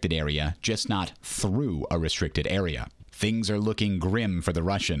restricted area, just not through a restricted area. Things are looking grim for the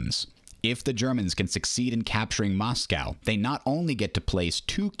Russians. If the Germans can succeed in capturing Moscow, they not only get to place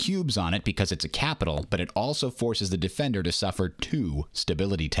 2 cubes on it because it's a capital, but it also forces the defender to suffer 2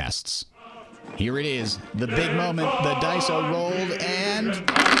 stability tests. Here it is, the big moment. The dice are rolled and...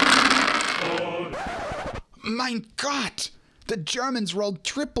 Mein Gott! The Germans rolled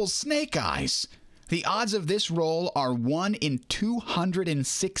triple snake eyes! The odds of this roll are 1 in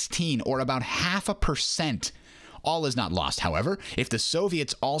 216, or about 0.5%. All is not lost, however. If the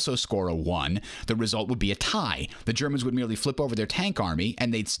Soviets also score a 1, the result would be a tie. The Germans would merely flip over their tank army,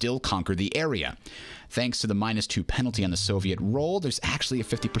 and they'd still conquer the area. Thanks to the -2 penalty on the Soviet roll, there's actually a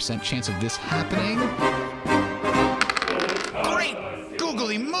 50% chance of this happening. Great!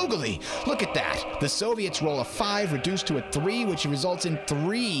 Googly moogly! Look at that! The Soviets roll a 5 reduced to a 3, which results in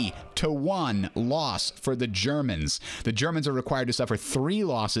 3-1 loss for the Germans. The Germans are required to suffer 3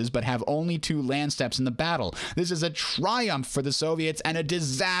 losses, but have only 2 land steps in the battle. This is a triumph for the Soviets and a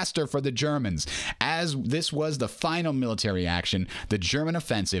disaster for the Germans. As this was the final military action, the German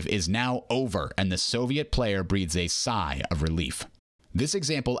offensive is now over, and the Soviet player breathes a sigh of relief. This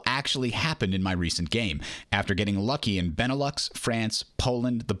example actually happened in my recent game. After getting lucky in Benelux, France,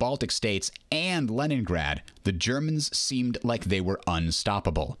 Poland, the Baltic states, and Leningrad, the Germans seemed like they were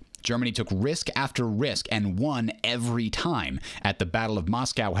unstoppable. Germany took risk after risk and won every time. At the Battle of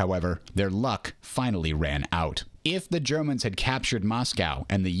Moscow, however, their luck finally ran out. If the Germans had captured Moscow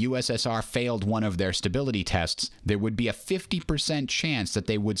and the USSR failed one of their stability tests, there would be a 50% chance that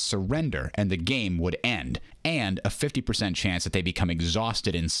they would surrender and the game would end, and a 50% chance that they become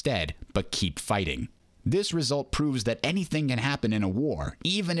exhausted instead, but keep fighting. This result proves that anything can happen in a war,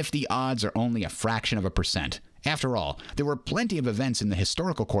 even if the odds are only a fraction of a percent. After all, there were plenty of events in the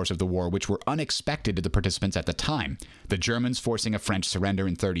historical course of the war which were unexpected to the participants at the time. The Germans forcing a French surrender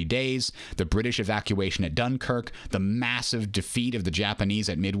in 30 days, the British evacuation at Dunkirk, the massive defeat of the Japanese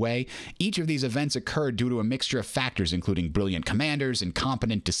at Midway. Each of these events occurred due to a mixture of factors including brilliant commanders,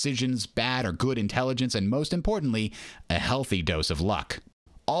 incompetent decisions, bad or good intelligence, and most importantly, a healthy dose of luck.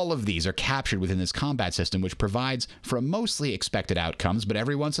 All of these are captured within this combat system, which provides for mostly expected outcomes, but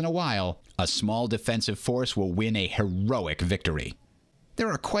every once in a while, a small defensive force will win a heroic victory. There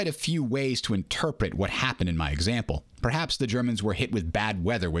are quite a few ways to interpret what happened in my example. Perhaps the Germans were hit with bad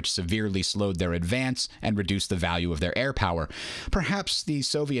weather, which severely slowed their advance and reduced the value of their air power. Perhaps the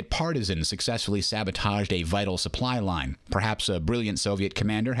Soviet partisans successfully sabotaged a vital supply line. Perhaps a brilliant Soviet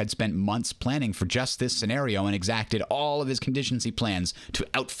commander had spent months planning for just this scenario and exacted all of his contingency plans to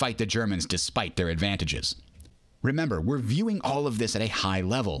outfight the Germans despite their advantages. Remember, we're viewing all of this at a high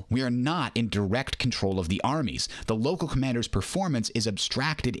level. We are not in direct control of the armies. The local commander's performance is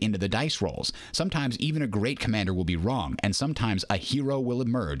abstracted into the dice rolls. Sometimes even a great commander will be wrong, and sometimes a hero will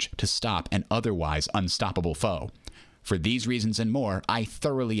emerge to stop an otherwise unstoppable foe. For these reasons and more, I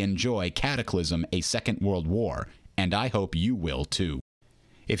thoroughly enjoy Cataclysm: A Second World War, and I hope you will too.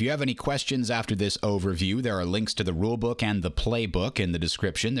 If you have any questions after this overview, there are links to the rulebook and the playbook in the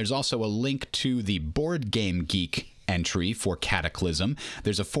description. There's also a link to the Board Game Geek entry for Cataclysm.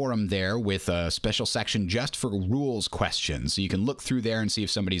 There's a forum there with a special section just for rules questions. So you can look through there and see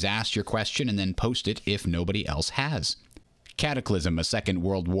if somebody's asked your question and then post it if nobody else has. Cataclysm: A Second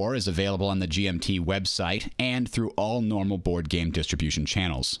World War is available on the GMT website and through all normal board game distribution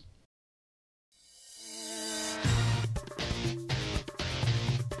channels.